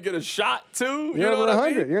you want to get a shot too. You're you know over what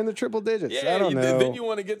 100. I mean? You're in the triple digits. Yeah, I don't know. Then you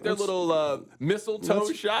want to get their little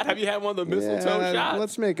mistletoe shot. Have you had one of the mistletoe shots?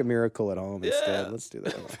 Let's make a miracle at home instead. Let's do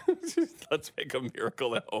that. Let's make a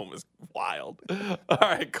miracle at home is wild. All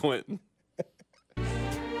right, Quentin.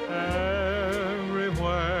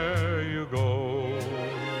 Everywhere you go,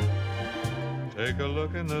 take a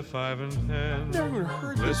look in the 5 and 10. Never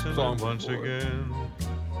heard this Listen song once before. again.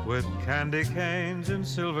 With candy canes and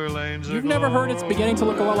silver lanes. You've never heard It's Beginning to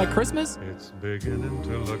Look a Lot Like Christmas? It's beginning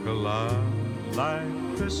to look a lot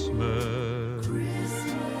like Christmas.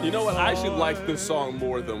 You know what? I actually like this song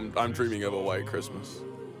more than I'm Dreaming of a White Christmas.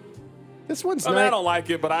 This one's I nice. don't like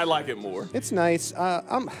it, but I like it more. It's nice.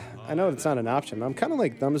 I know it's not an option. But I'm kind of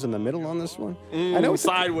like thumbs in the middle on this one. I know it's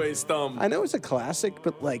sideways thumb. I know it's a classic,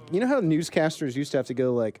 but like, you know how newscasters used to have to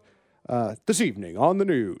go like, this evening on the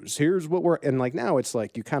news, here's what we're, and like now it's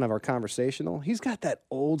like you kind of are conversational. He's got that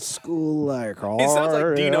old school like, He sounds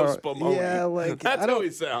like Dino Spumoni. Yeah, like that's what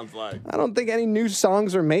he sounds like. I don't think any new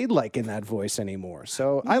songs are made like in that voice anymore.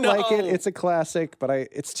 So I like it. It's a classic, but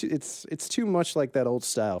it's too much like that old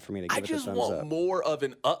style for me to give it the thumbs up. I just want more of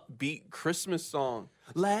an upbeat Christmas song.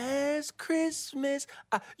 Last Christmas,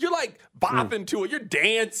 you're like bopping to it. You're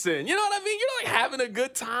dancing. You know what I mean? You're like having a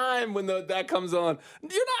good time when that comes on.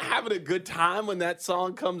 You're not having a good time when that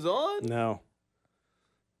song comes on. No.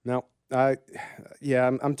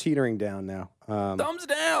 I'm teetering down now. Thumbs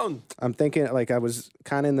down. I'm thinking like I was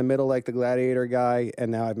kind of in the middle like the Gladiator guy,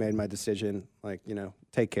 and now I've made my decision. Like,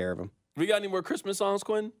 take care of him. We got any more Christmas songs,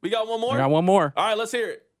 Quinn? We got one more? I got one more. All right, let's hear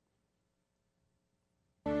it.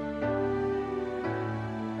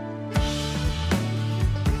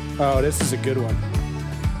 Oh, this is a good one.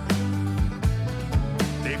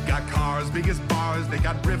 They've got cars, big as bars, they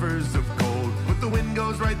got rivers of gold. Put the wind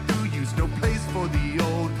goes right through you, no place for the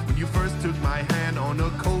old. When you first took my hand on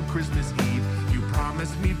a cold Christmas Eve, you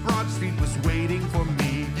promised me Broad Street was waiting for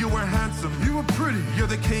me. You were handsome, you were pretty, you're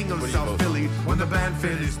the king of South Philly. When the band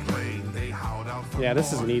finished playing, they howled out for Yeah,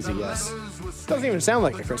 this is an easy yes. Doesn't even sound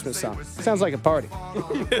like a Christmas song. It sounds like a party.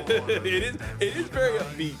 It is very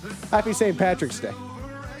upbeat. Happy St. Patrick's Day.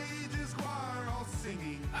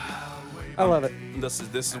 I love it. This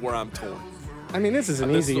is where I'm torn. I mean, this is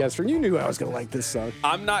an easy yes for you. Knew I was going to like this song.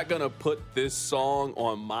 I'm not going to put this song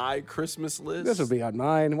on my Christmas list. This will be on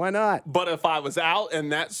mine. Why not? But if I was out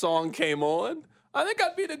and that song came on, I think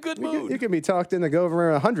I'd be in a good mood. You can be talked into go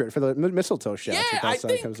over 100 for the mistletoe shots. Yeah, if that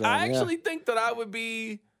song comes on. I actually think that I would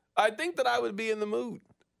be. I think that I would be in the mood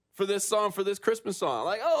for this song, for this Christmas song.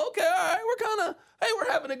 Like, oh, okay, all right,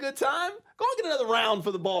 we're having a good time. Go and get another round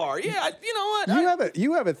for the bar. Yeah, you know what?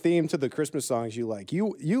 You have a theme to the Christmas songs you like.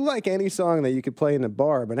 You like any song that you could play in the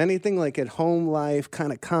bar, but anything like at home life,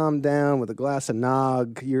 kind of calm down with a glass of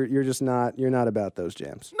nog. You're just not. You're not about those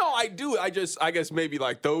jams. No, I do. I guess maybe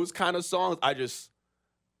like those kind of songs.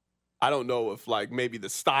 I don't know if like maybe the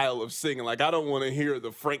style of singing. Like I don't want to hear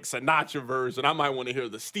the Frank Sinatra version. I might want to hear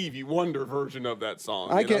the Stevie Wonder version of that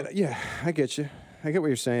song. I get you. I get what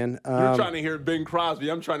you're saying. You're trying to hear Bing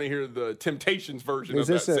Crosby. I'm trying to hear the Temptations version of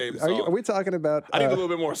that same song. Are we talking about? I need a little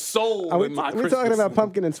bit more soul in my Christmas. We're talking about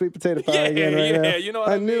pumpkin and sweet potato pie again right now. You know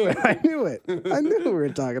what I knew it. I knew what we were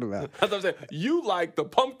talking about. That's what I'm saying. You like the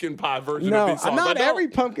pumpkin pie version of these songs. No, not every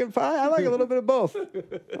pumpkin pie. I like a little bit of both.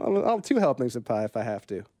 I'll have 2 helpings of pie if I have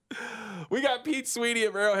to. We got Pete Sweeney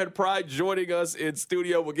of Arrowhead Pride joining us in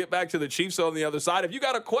studio. We'll get back to the Chiefs on the other side. If you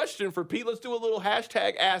got a question for Pete, let's do a little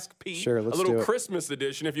hashtag Ask Pete. Sure, let's do it. A little Christmas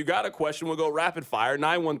edition. If you got a question, we'll go rapid fire.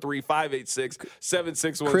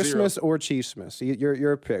 913-586-7610. Christmas or Chiefsmas.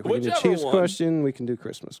 Your pick. We can do Chiefs question. We can do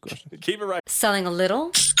Christmas question. Keep it right. Selling a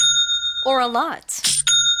little or a lot?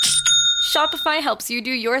 Shopify helps you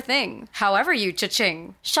do your thing, however you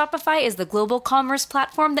cha-ching. Shopify is the global commerce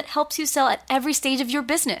platform that helps you sell at every stage of your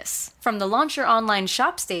business. From the launch your online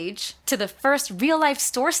shop stage, to the first real-life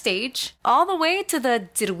store stage, all the way to the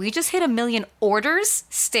did we just hit 1 million orders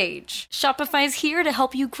stage. Shopify is here to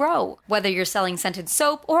help you grow. Whether you're selling scented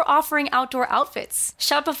soap or offering outdoor outfits,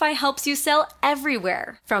 Shopify helps you sell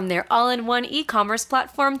everywhere. From their all-in-one e-commerce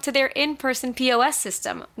platform to their in-person POS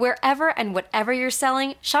system. Wherever and whatever you're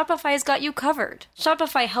selling, Shopify's got you covered.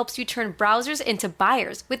 Shopify helps you turn browsers into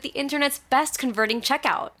buyers with the internet's best converting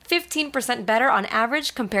checkout. 15% better on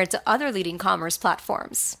average compared to other leading commerce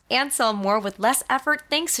platforms. And sell more with less effort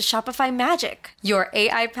thanks to Shopify Magic, your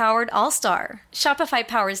AI-powered all-star. Shopify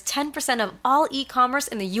powers 10% of all e-commerce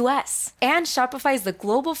in the U.S. And Shopify is the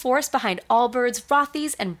global force behind Allbirds,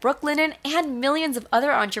 Rothy's, and Brooklinen, and millions of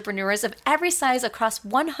other entrepreneurs of every size across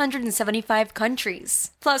 175 countries.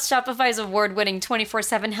 Plus, Shopify's award-winning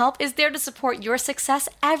 24/7 help is there to support your success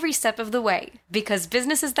every step of the way. Because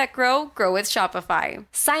businesses that grow with Shopify.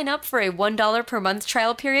 Sign up for a $1 per month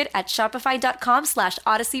trial period at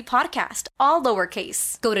shopify.com/Odyssey Podcast, all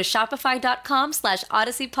lowercase. Go to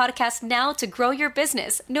shopify.com/Odyssey Podcast now to grow your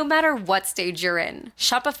business, no matter what stage you're in.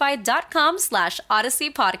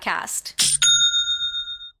 Shopify.com/Odyssey Podcast.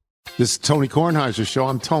 This is Tony Kornheiser's show.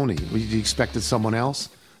 I'm Tony. You expected someone else?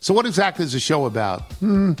 So what exactly is the show about?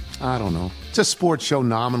 I don't know. It's a sports show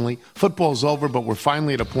nominally. Football's over, but we're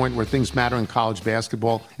finally at a point where things matter in college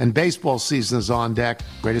basketball, and baseball season is on deck.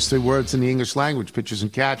 Greatest 3 words in the English language, pitchers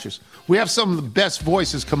and catchers. We have some of the best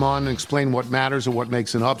voices come on and explain what matters or what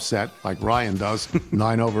makes an upset, like Ryan does,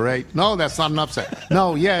 9/8. No, that's not an upset.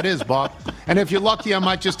 No, yeah, it is, Bob. And if you're lucky, I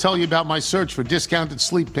might just tell you about my search for discounted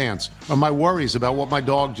sleep pants or my worries about what my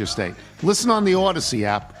dog just ate. Listen on the Odyssey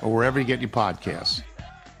app or wherever you get your podcasts.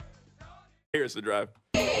 Here's the drive.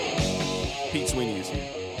 Pete Sweeney is here.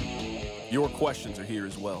 Your questions are here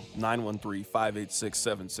as well.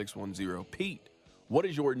 913-586-7610. Pete, what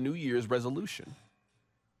is your New Year's resolution?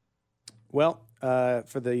 Well,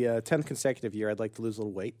 for the 10th consecutive year, I'd like to lose a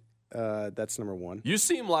little weight. That's number one. You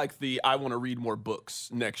seem like I want to read more books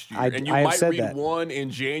next year. And you I might read that. one in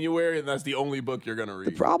January, and that's the only book you're going to read.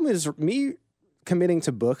 The problem is me committing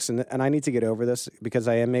to books, and I need to get over this because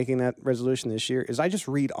I am making that resolution this year, is I just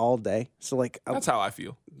read all day. So, like... That's how I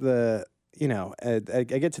feel. I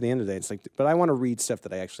get to the end of the day, it's like, but I want to read stuff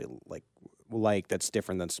that I actually like that's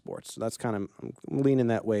different than sports. So that's kind of, I'm leaning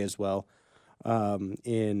that way as well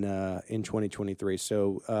in 2023.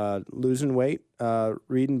 So losing weight,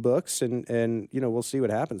 reading books, and we'll see what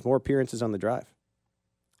happens. More appearances on the drive.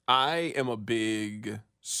 I am a big...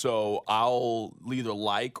 So I'll either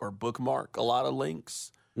like or bookmark a lot of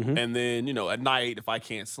links. Mm-hmm. And then, at night, if I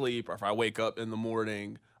can't sleep or if I wake up in the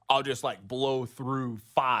morning, I'll just blow through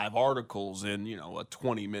 5 articles in, a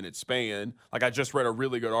 20-minute span. Like I just read a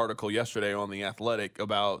really good article yesterday on The Athletic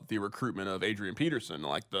about the recruitment of Adrian Peterson,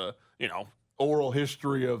 the, oral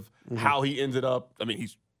history of how he ended up. I mean,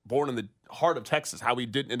 he's born in the heart of Texas, how he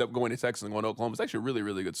didn't end up going to Texas and going to Oklahoma. It's actually a really,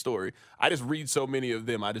 really good story. I just read so many of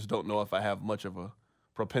them. I just don't know if I have much of a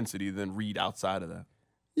propensity than read outside of that.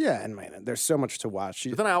 Yeah, and man, there's so much to watch.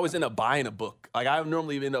 But then I always end up buying a book. I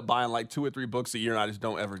normally end up buying 2 or 3 books a year, and I just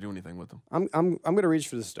don't ever do anything with them. I'm going to reach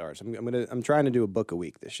for the stars. I'm trying to do a book a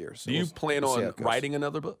week this year. So do you plan on writing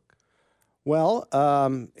another book? Well,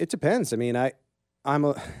 it depends. I mean,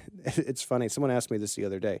 it's funny. Someone asked me this the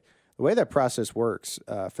other day. The way that process works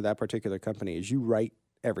for that particular company is you write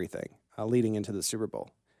everything leading into the Super Bowl.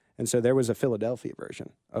 And so there was a Philadelphia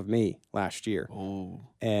version of me last year. Oh.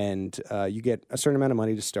 And you get a certain amount of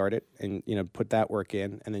money to start it and, put that work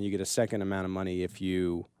in. And then you get a second amount of money if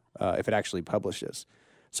it actually publishes.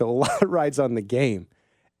 So a lot rides on the game.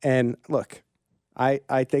 And look, I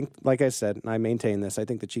think, like I said, and I maintain this, I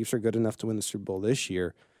think the Chiefs are good enough to win the Super Bowl this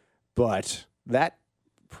year. But that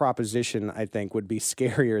proposition, I think, would be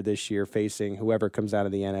scarier this year facing whoever comes out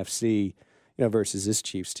of the NFC versus this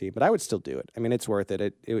Chiefs team. But I would still do it. I mean, it's worth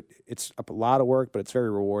it. It's a lot of work, but it's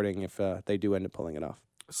very rewarding if they do end up pulling it off.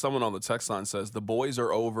 Someone on the text line says, the boys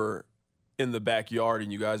are over in the backyard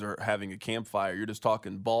and you guys are having a campfire. You're just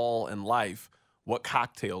talking ball and life. What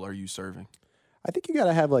cocktail are you serving? I think you got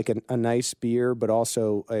to have a nice beer, but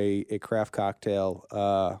also a craft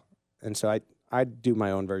cocktail. And so I do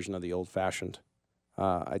my own version of the old-fashioned.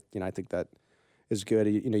 I think that is good.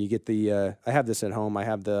 You get the I have this at home. I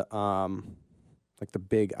have the the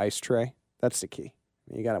big ice tray. That's the key.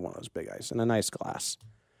 You got to have one of those big ice and a nice glass.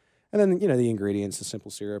 And then, the ingredients, the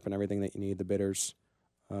simple syrup and everything that you need, the bitters.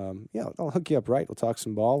 I'll hook you up right. We'll talk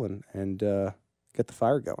some ball and get the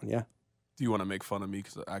fire going, yeah. Do you want to make fun of me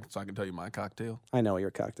so I can tell you my cocktail? I know what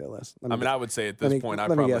your cocktail is. I would say at this point,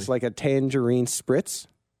 let me guess, like a tangerine spritz?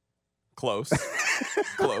 Close.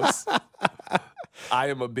 Close. I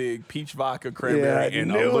am a big peach vodka cranberry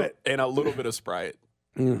and a little bit of Sprite.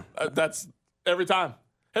 That's every time.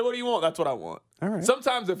 Hey, what do you want? That's what I want. All right.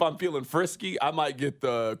 Sometimes if I'm feeling frisky, I might get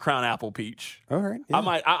the Crown Apple Peach. All right. Yeah.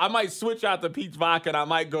 I might switch out the peach vodka and I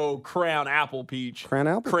might go Crown Apple Peach. Crown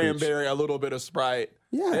Apple cranberry, peach. A little bit of Sprite.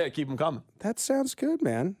 Yeah, keep them coming. That sounds good,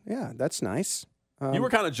 man. Yeah, that's nice. You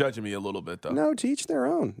were kind of judging me a little bit, though. No, to each their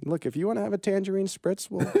own. Look, if you want to have a tangerine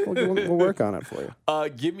spritz, we'll work on it for you.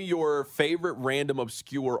 Give me your favorite random,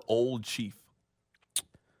 obscure old Chief.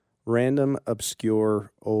 Random,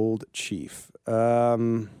 obscure, old chief.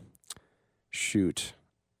 Shoot.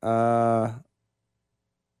 Who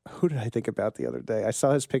did I think about the other day? I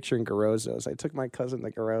saw his picture in Garozzo's. I took my cousin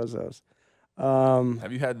to Garozzo's.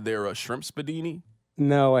 Have you had their shrimp spadini?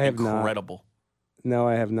 No, I have not. Incredible. No,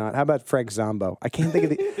 I have not. How about Frank Zombo? I can't think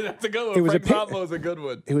of the. That's a good one. Frank Zombo is a good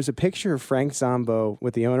one. It was a picture of Frank Zombo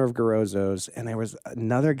with the owner of Garozzo's, and there was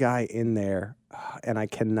another guy in there, and I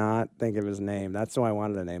cannot think of his name. That's who I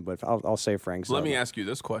wanted to name, but I'll say Frank Zombo. Let me ask you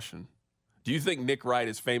this question. Do you think Nick Wright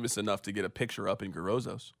is famous enough to get a picture up in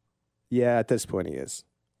Garozzo's? Yeah, at this point he is.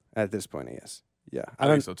 At this point he is. Yeah. I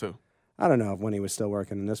think so too. I don't know when he was still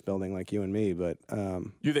working in this building like you and me, but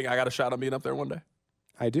you think I got a shot on being up there one day?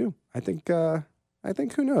 I do. I think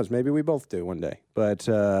who knows? Maybe we both do one day. But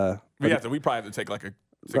we probably have to take like a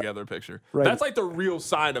together picture. Right. That's like the real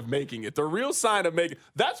sign of making it. The real sign of making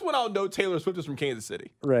that's when I'll know Taylor Swift is from Kansas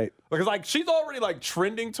City. Right. Because like she's already like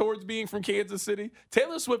trending towards being from Kansas City.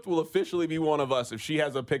 Taylor Swift will officially be one of us if she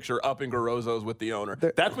has a picture up in Garozzo's with the owner.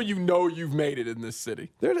 That's when you know you've made it in this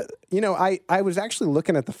city. I was actually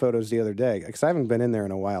looking at the photos the other day because I haven't been in there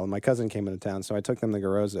in a while, and my cousin came into town, so I took them to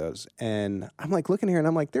Garozzo's, and I'm like looking here, and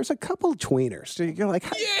I'm like, there's a couple of tweeners. So you're like,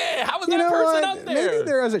 yeah, how was that person up there? Maybe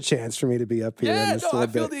there is a chance for me to be up here. Yeah, in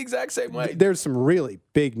this I feel the exact same way. There's some really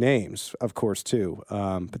big names, of course, too.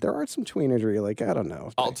 But there are some tweeners where you're like, I don't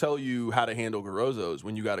know. I'll tell you how to handle Garozzo's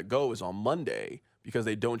when you got to go is on Monday because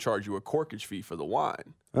they don't charge you a corkage fee for the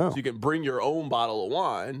wine. Oh. So you can bring your own bottle of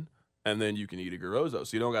wine and then you can eat a Garozzo.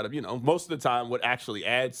 So you don't got to, most of the time what actually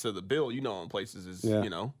adds to the bill, in places is,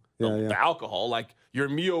 the alcohol. Like your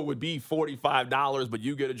meal would be $45, but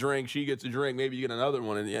you get a drink, she gets a drink, maybe you get another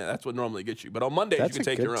one, and that's what normally gets you. But on Mondays, you can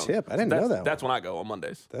take your own. Tip. I didn't know that. That's when I go on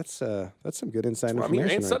Mondays. That's some good inside information.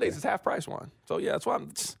 information. And Sundays is half price wine. So yeah, that's why I'm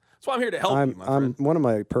here to help you, my friend. One of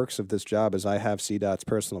my perks of this job is I have CDOT's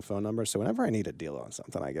personal phone number, so whenever I need a deal on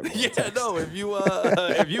something, I get him. If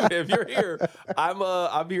you're here,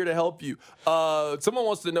 I'm here to help you. Someone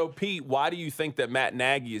wants to know, Pete, why do you think that Matt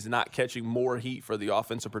Nagy is not catching more heat for the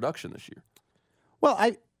offensive production this year? Well,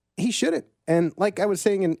 he shouldn't. And like I was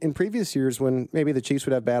saying in previous years when maybe the Chiefs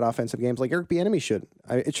would have bad offensive games, like Eric Bieniemy shouldn't.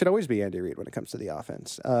 It should always be Andy Reid when it comes to the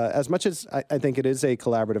offense. As much as I think it is a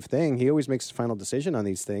collaborative thing, he always makes the final decision on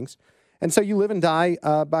these things. And so you live and die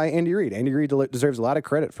by Andy Reid. Andy Reid deserves a lot of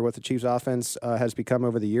credit for what the Chiefs offense has become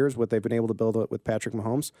over the years, what they've been able to build with Patrick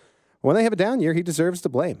Mahomes. When they have a down year, he deserves the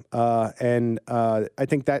blame. And I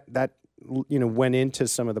think that went into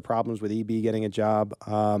some of the problems with EB getting a job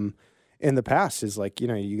in the past is like,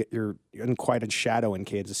 you're in quite a shadow in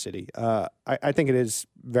Kansas City. I think it is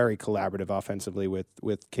very collaborative offensively with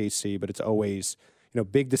KC, but it's always,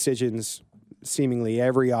 big decisions, seemingly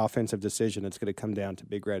every offensive decision, it's going to come down to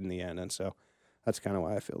Big Red in the end. And so that's kind of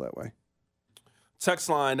why I feel that way. Text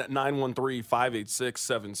line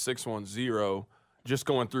 913-586-7610. Just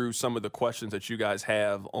going through some of the questions that you guys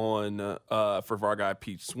have on for our guy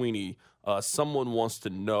Pete Sweeney. Someone wants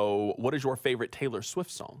to know, what is your favorite Taylor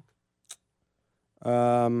Swift song?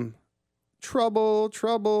 Trouble,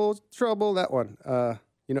 that one.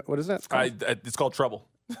 What is that? It's called Trouble.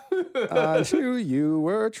 I knew you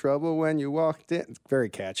were trouble when you walked in. It's very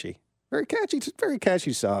catchy. Very catchy. It's a very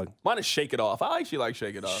catchy song. Mine is Shake It Off. I actually like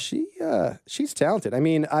Shake It Off. She's talented. I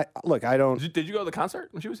mean, I don't. Did you go to the concert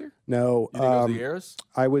when she was here? No. You didn't go to the Eras?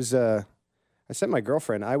 I was. I sent my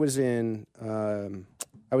girlfriend. I was in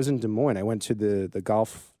Des Moines. I went to the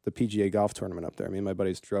PGA golf tournament up there. I mean, my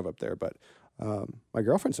buddies drove up there, but my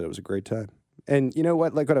girlfriend said it was a great time. And you know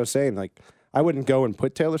what? Like what I was saying, like I wouldn't go and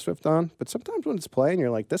put Taylor Swift on, but sometimes when it's playing,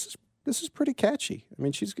 you're like, this is pretty catchy. I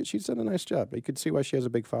mean, she's done a nice job. You could see why she has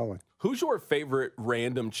a big following. Who's your favorite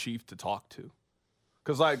random Chief to talk to?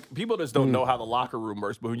 Because like people just don't know how the locker room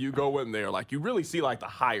works, but when you go in there, like you really see like the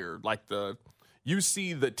higher, like you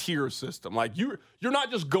see the tier system. Like you're not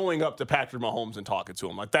just going up to Patrick Mahomes and talking to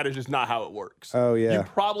him. Like that is just not how it works. Oh yeah. You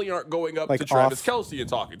probably aren't going up to Travis Kelce and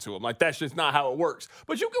talking to him. Like that's just not how it works.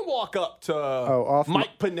 But you can walk up to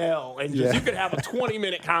Mike Pennell and you can have a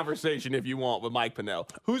 20-minute conversation if you want with Mike Pennell.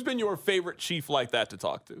 Who's been your favorite Chief like that to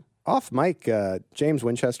talk to? Off mic, James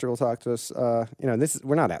Winchester will talk to us.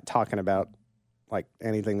 We're not out talking about like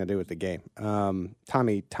anything to do with the game.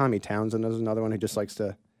 Tommy Townsend is another one who just likes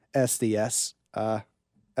to SDS.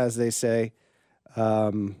 As they say.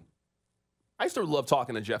 I I used to love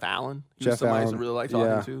talking to Jeff Allen. He's somebody I used to really like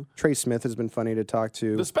talking to. Trey Smith has been funny to talk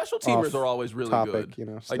to. The special teamers are always really good.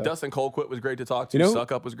 Like Dustin Colquitt was great to talk to.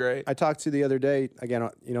 Suck Up was great. I talked to the other day. Again,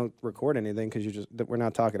 you don't record anything because we're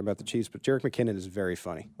not talking about the Chiefs. But Jerick McKinnon is very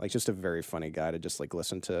funny. Like just a very funny guy to just like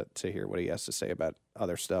listen to hear what he has to say about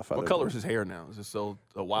other stuff. What color is his hair now? Is it still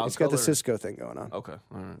a wild? It's got the Cisco thing going on. Okay,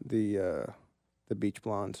 all right. The beach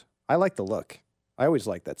blonde. I like the look. I always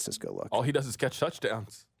like that Cisco look. All he does is catch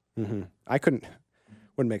touchdowns. Mm-hmm.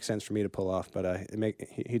 Wouldn't make sense for me to pull off, but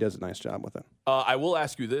he does a nice job with it. I will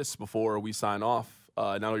ask you this before we sign off.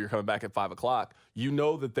 Now that you're coming back at 5 o'clock, you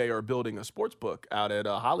know that they are building a sports book out at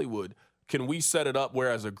Hollywood. Can we set it up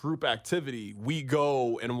where, as a group activity, we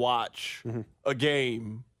go and watch a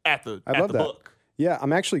game at the book? Yeah,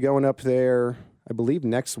 I'm actually going up there, I believe,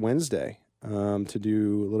 next Wednesday to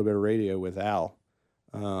do a little bit of radio with Al.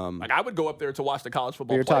 I would go up there to watch the college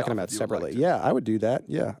football. You're talking about separately. Yeah, I would do that.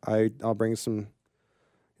 Yeah, I'll bring some.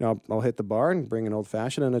 I'll hit the bar and bring an old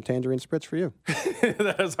fashioned and a tangerine spritz for you.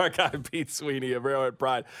 That is our guy Pete Sweeney of Railroad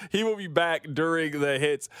Pride. He will be back during the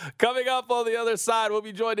hits. Coming up on the other side, we'll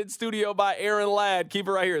be joined in studio by Aaron Ladd. Keep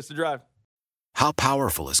it right here. It's The Drive. How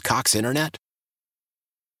powerful is Cox Internet?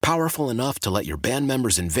 Powerful enough to let your band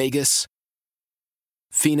members in Vegas,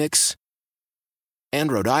 Phoenix,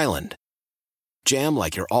 and Rhode Island jam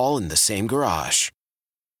like you're all in the same garage.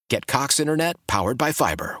 Get Cox Internet powered by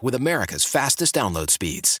fiber with America's fastest download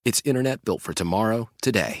speeds. It's internet built for tomorrow,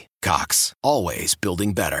 today. Cox, always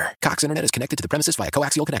building better. Cox Internet is connected to the premises via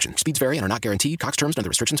coaxial connection. Speeds vary and are not guaranteed. Cox terms and other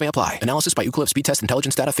restrictions may apply. Analysis by Ookla Speed Test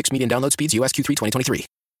Intelligence Data. Fixed median download speeds. US Q3 2023.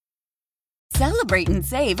 Celebrate and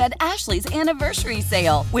save at Ashley's Anniversary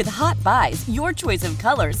Sale. With Hot Buys, your choice of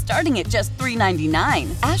colors starting at just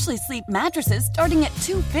 $3.99. Ashley Sleep mattresses starting at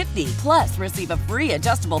 $2.50. Plus, receive a free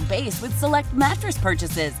adjustable base with select mattress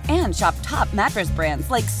purchases. And shop top mattress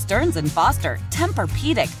brands like Stearns & Foster,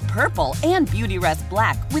 Tempur-Pedic, Purple, and Beautyrest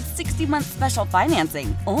Black with 60-month special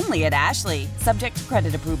financing. Only at Ashley. Subject to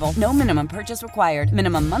credit approval. No minimum purchase required.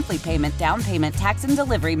 Minimum monthly payment, down payment, tax, and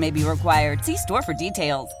delivery may be required. See store for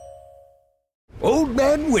details. Old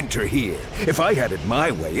Man Winter here. If I had it my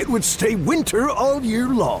way, it would stay winter all year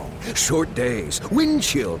long. Short days, wind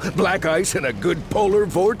chill, black ice, and a good polar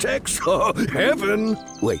vortex. Oh, heaven!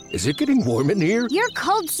 Wait, is it getting warm in here? Your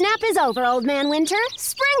cold snap is over, Old Man Winter.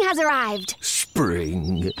 Spring has arrived.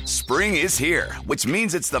 Spring. Spring is here, which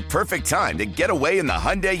means it's the perfect time to get away in the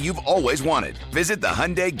Hyundai you've always wanted. Visit the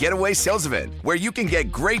Hyundai Getaway Sales Event, where you can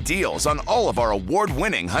get great deals on all of our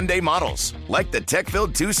award-winning Hyundai models, like the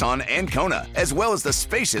tech-filled Tucson and Kona, as well as the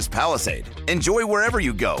spacious Palisade. Enjoy wherever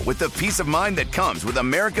you go with the peace of mind that comes with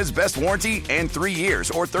America's best warranty and 3 years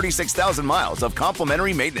or 36,000 miles of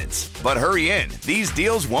complimentary maintenance. But hurry in, these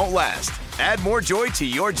deals won't last. Add more joy to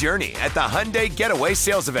your journey at the Hyundai Getaway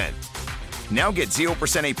Sales Event. Now get 0%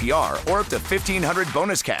 APR or up to $1,500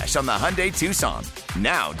 bonus cash on the Hyundai Tucson.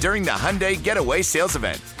 Now, during the Hyundai Getaway Sales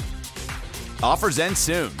Event. Offers end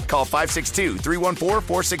soon. Call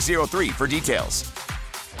 562-314-4603 for details.